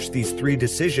approach these 3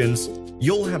 decisions,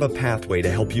 you'll have a pathway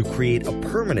to help you create a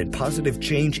permanent positive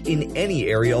change in any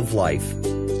area of life.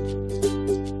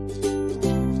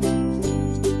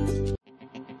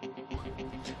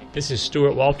 This is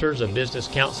Stuart Walters, a business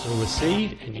counselor with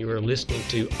Seed, and you are listening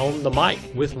to On the Mic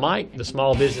with Mike, the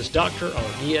Small Business Doctor on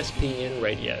ESPN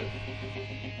Radio.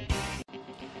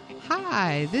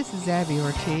 Hi, this is Abby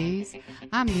Ortiz.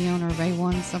 I'm the owner of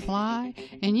A1 Supply,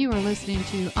 and you are listening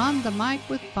to On the Mic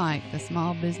with Mike, the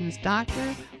Small Business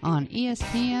Doctor on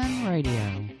ESPN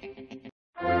Radio.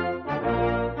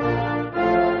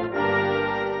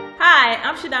 Hi,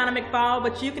 I'm Shadonna McFall,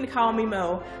 but you can call me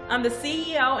Mo. I'm the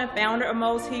CEO and founder of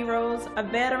Mo's Heroes, a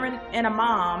veteran and a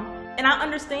mom, and I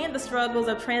understand the struggles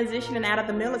of transitioning out of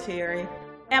the military.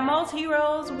 At Mo's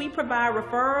Heroes, we provide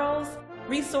referrals,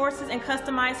 resources, and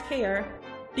customized care.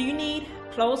 Do you need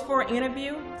clothes for an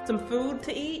interview, some food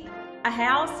to eat, a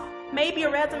house, maybe a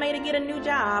resume to get a new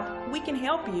job? We can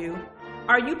help you.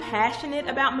 Are you passionate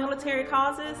about military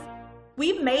causes?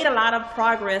 We've made a lot of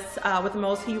progress with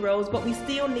Mo's Heroes, but we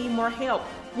still need more help.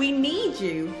 We need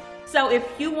you. So if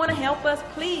you want to help us,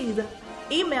 please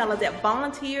email us at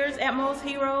volunteers@Mo's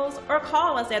Heroes or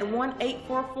call us at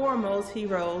 1-844-MO's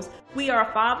Heroes. We are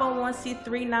a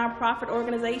 501c3 nonprofit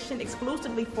organization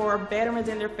exclusively for veterans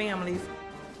and their families.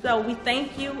 So we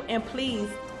thank you, and please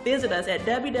visit us at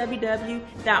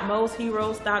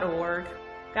www.mosheroes.org.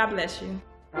 God bless you.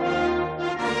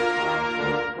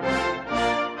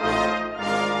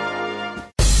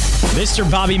 Mr.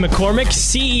 Bobby McCormick,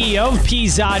 CEO of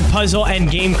P-Zod Puzzle and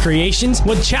Game Creations,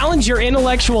 will challenge your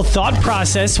intellectual thought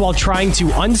process while trying to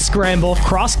unscramble,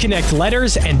 cross-connect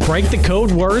letters, and break the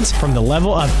code words from the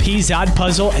level of P-Zod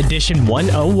Puzzle Edition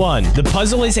 101. The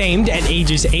puzzle is aimed at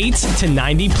ages 8 to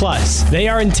 90 plus. They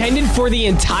are intended for the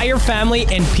entire family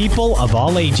and people of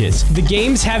all ages. The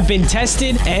games have been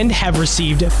tested and have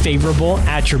received favorable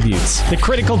attributes. The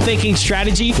critical thinking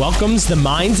strategy welcomes the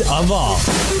minds of all.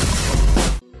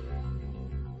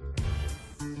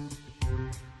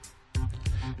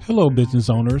 Hello, business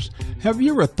owners. Have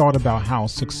you ever thought about how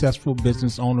successful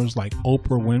business owners like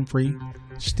Oprah Winfrey,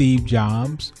 Steve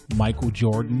Jobs, Michael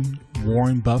Jordan,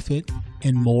 Warren Buffett,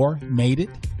 and more made it?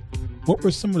 What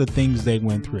were some of the things they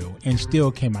went through and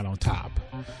still came out on top?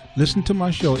 Listen to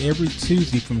my show every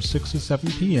Tuesday from 6 to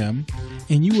 7 p.m.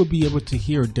 and you will be able to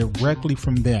hear directly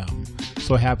from them.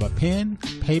 So have a pen,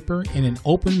 paper, and an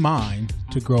open mind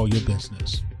to grow your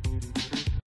business.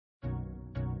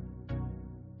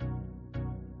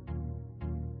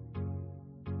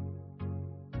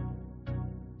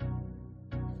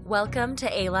 Welcome to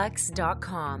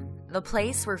Alux.com, the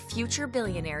place where future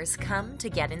billionaires come to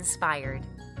get inspired.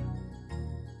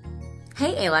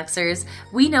 Hey Aluxers,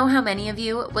 we know how many of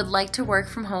you would like to work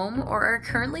from home or are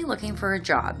currently looking for a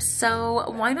job,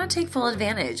 so why not take full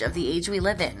advantage of the age we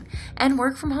live in and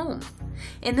work from home?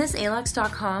 In this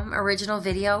Alux.com original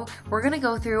video, we're going to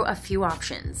go through a few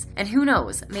options, and who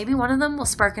knows, maybe one of them will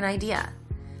spark an idea.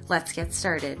 Let's get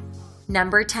started.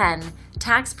 Number 10,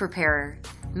 tax preparer.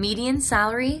 Median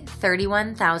salary,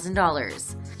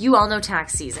 $31,000. You all know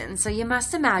tax season, so you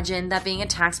must imagine that being a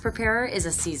tax preparer is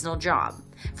a seasonal job,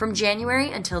 from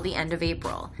January until the end of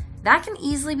April. That can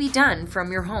easily be done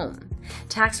from your home.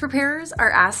 Tax preparers are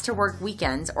asked to work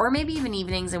weekends or maybe even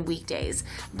evenings and weekdays,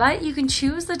 but you can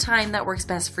choose the time that works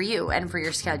best for you and for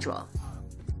your schedule.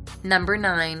 Number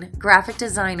 9, graphic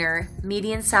designer.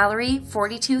 Median salary,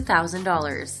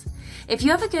 $42,000. If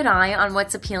you have a good eye on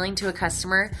what's appealing to a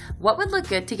customer, what would look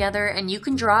good together, and you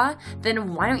can draw,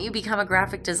 then why don't you become a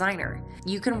graphic designer?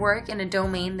 You can work in a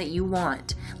domain that you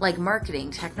want, like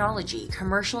marketing, technology,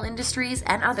 commercial industries,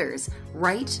 and others,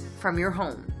 right from your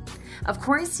home. Of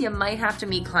course, you might have to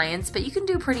meet clients, but you can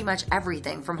do pretty much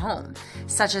everything from home,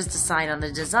 such as decide on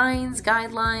the designs,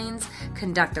 guidelines,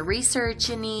 conduct the research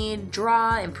you need,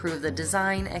 draw, improve the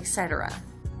design, etc.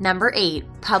 Number 8,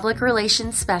 public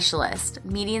relations specialist.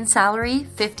 Median salary,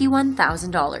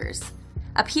 $51,000.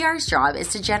 A PR's job is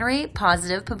to generate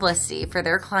positive publicity for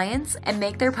their clients and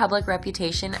make their public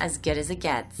reputation as good as it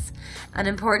gets. An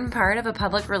important part of a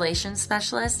public relations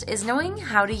specialist is knowing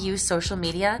how to use social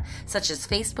media such as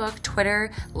Facebook, Twitter,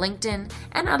 LinkedIn,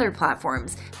 and other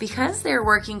platforms because they're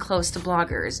working close to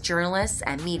bloggers, journalists,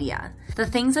 and media. The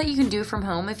things that you can do from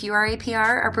home if you are a PR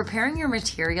are preparing your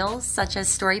materials such as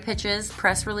story pitches,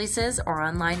 press releases, or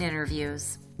online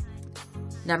interviews.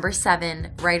 Number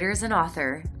 7, writers and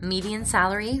author. Median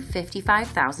salary,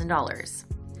 $55,000.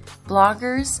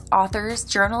 Bloggers, authors,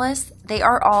 journalists, they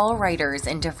are all writers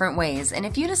in different ways, and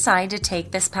if you decide to take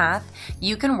this path,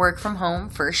 you can work from home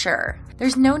for sure.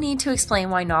 There's no need to explain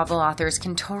why novel authors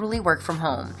can totally work from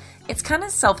home. It's kind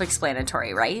of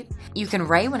self-explanatory, right? You can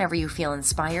write whenever you feel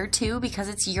inspired to because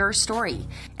it's your story,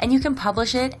 and you can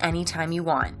publish it anytime you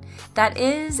want. That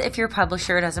is, if your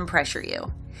publisher doesn't pressure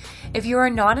you. If you are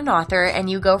not an author and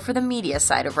you go for the media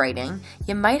side of writing,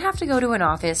 you might have to go to an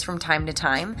office from time to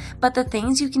time, but the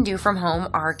things you can do from home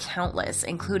are countless,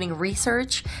 including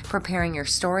research, preparing your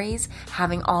stories,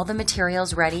 having all the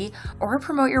materials ready, or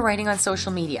promote your writing on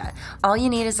social media. All you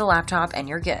need is a laptop and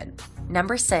you're good.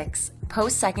 Number 6,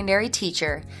 post-secondary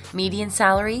teacher. Median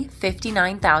salary,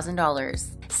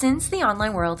 $59,000. Since the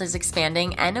online world is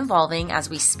expanding and evolving as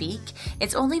we speak,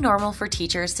 it's only normal for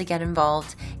teachers to get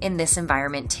involved in this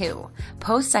environment too.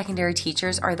 Post-secondary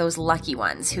teachers are those lucky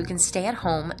ones who can stay at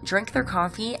home, drink their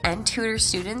coffee, and tutor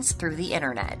students through the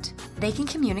internet. They can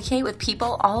communicate with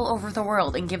people all over the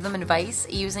world and give them advice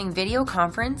using video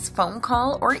conference, phone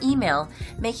call, or email,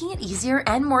 making it easier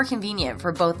and more convenient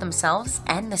for both themselves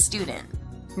and the student.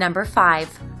 Number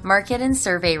 5, market and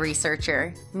survey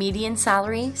researcher. Median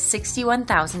salary,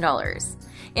 $61,000.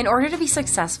 In order to be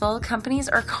successful, companies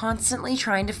are constantly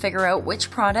trying to figure out which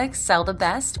products sell the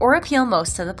best or appeal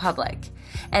most to the public.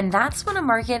 And that's when a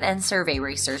market and survey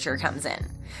researcher comes in.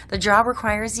 The job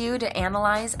requires you to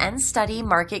analyze and study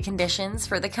market conditions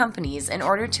for the companies in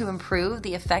order to improve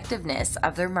the effectiveness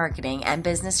of their marketing and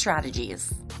business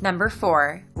strategies. Number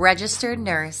 4, registered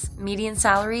nurse. Median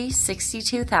salary,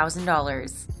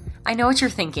 $62,000. I know what you're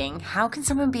thinking. How can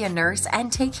someone be a nurse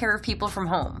and take care of people from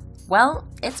home? Well,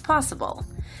 it's possible.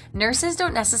 Nurses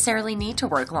don't necessarily need to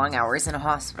work long hours in a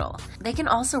hospital. They can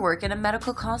also work in a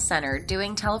medical call center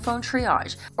doing telephone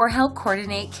triage or help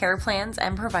coordinate care plans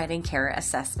and providing care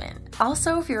assessment.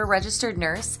 Also, if you're a registered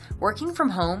nurse, working from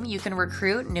home, you can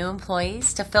recruit new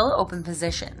employees to fill open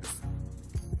positions.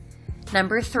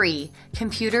 Number 3,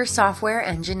 computer software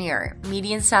engineer.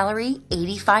 Median salary,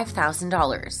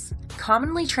 $85,000.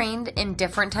 Commonly trained in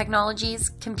different technologies,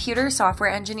 computer software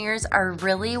engineers are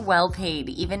really well paid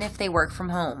even if they work from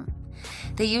home.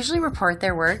 They usually report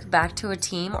their work back to a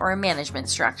team or a management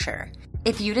structure.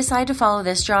 If you decide to follow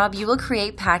this job, you will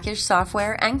create packaged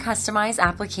software and customize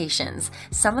applications.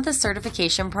 Some of the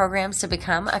certification programs to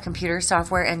become a computer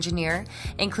software engineer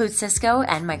include Cisco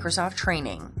and Microsoft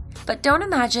training. But don't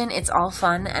imagine it's all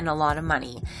fun and a lot of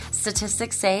money.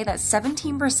 Statistics say that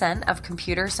 17% of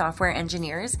computer software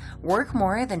engineers work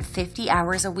more than 50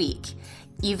 hours a week,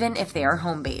 even if they are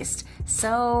home-based.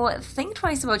 So think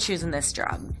twice about choosing this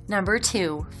job. Number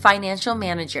 2, financial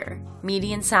manager.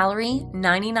 Median salary,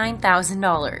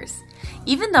 $99,000.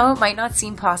 Even though it might not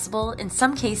seem possible, in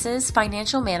some cases,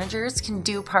 financial managers can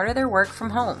do part of their work from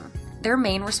home. Their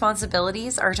main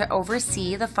responsibilities are to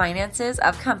oversee the finances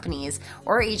of companies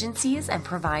or agencies and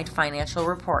provide financial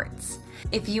reports.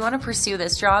 If you want to pursue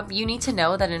this job, you need to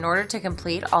know that in order to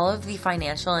complete all of the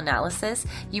financial analysis,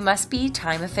 you must be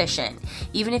time efficient,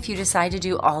 even if you decide to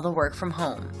do all the work from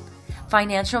home.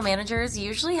 Financial managers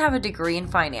usually have a degree in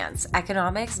finance,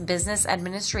 economics, business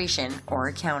administration, or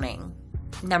accounting.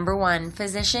 Number 1,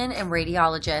 physician and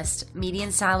radiologist.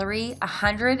 Median salary,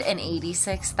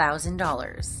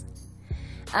 $186,000.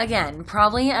 Again,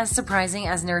 probably as surprising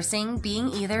as nursing, being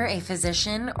either a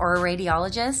physician or a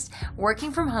radiologist,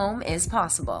 working from home is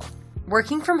possible.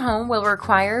 Working from home will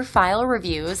require file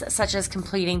reviews such as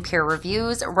completing peer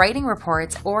reviews, writing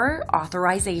reports, or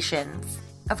authorizations.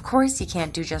 Of course, you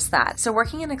can't do just that, so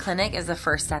working in a clinic is the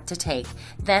first step to take.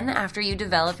 Then, after you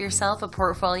develop yourself a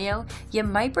portfolio, you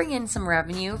might bring in some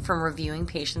revenue from reviewing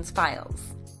patients' files.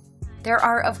 There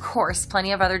are, of course,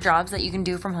 plenty of other jobs that you can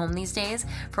do from home these days,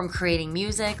 from creating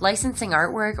music, licensing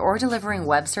artwork, or delivering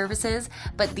web services,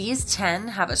 but these 10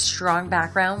 have a strong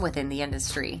background within the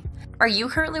industry. Are you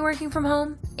currently working from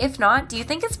home? If not, do you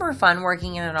think it's more fun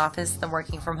working in an office than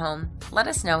working from home? Let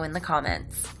us know in the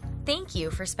comments. Thank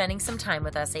you for spending some time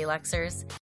with us, Alexers.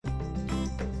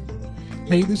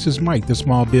 Hey, this is Mike, the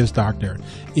Small Biz Doctor.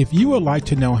 If you would like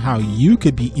to know how you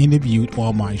could be interviewed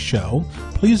on my show,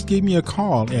 please give me a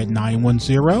call at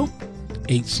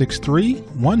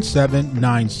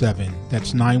 910-863-1797.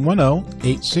 That's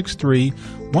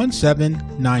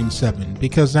 910-863-1797.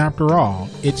 Because after all,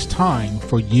 it's time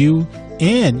for you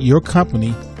and your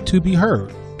company to be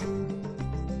heard.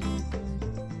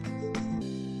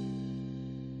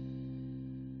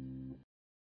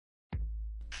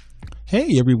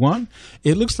 Hey everyone,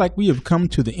 it looks like we have come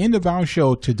to the end of our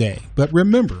show today, but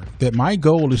remember that my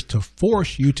goal is to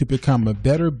force you to become a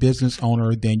better business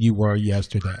owner than you were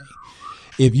yesterday.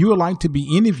 If you would like to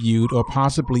be interviewed or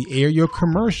possibly air your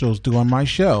commercials during my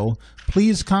show,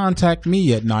 please contact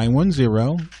me at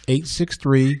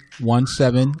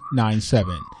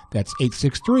 910-863-1797. That's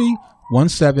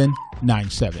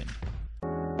 863-1797.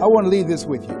 I want to leave this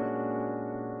with you.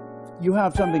 You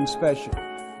have something special.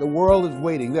 The world is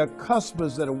waiting. There are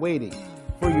customers that are waiting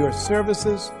for your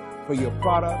services, for your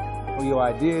product, for your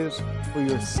ideas, for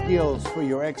your skills, for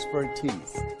your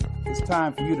expertise. It's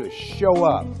time for you to show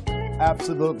up.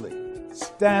 Absolutely.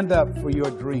 Stand up for your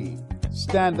dream.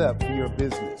 Stand up for your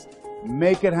business.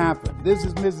 Make it happen. This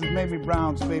is Mrs. Mamie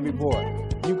Brown's baby boy.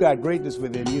 You got greatness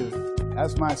within you.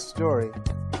 That's my story,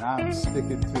 and I'm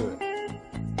sticking to it.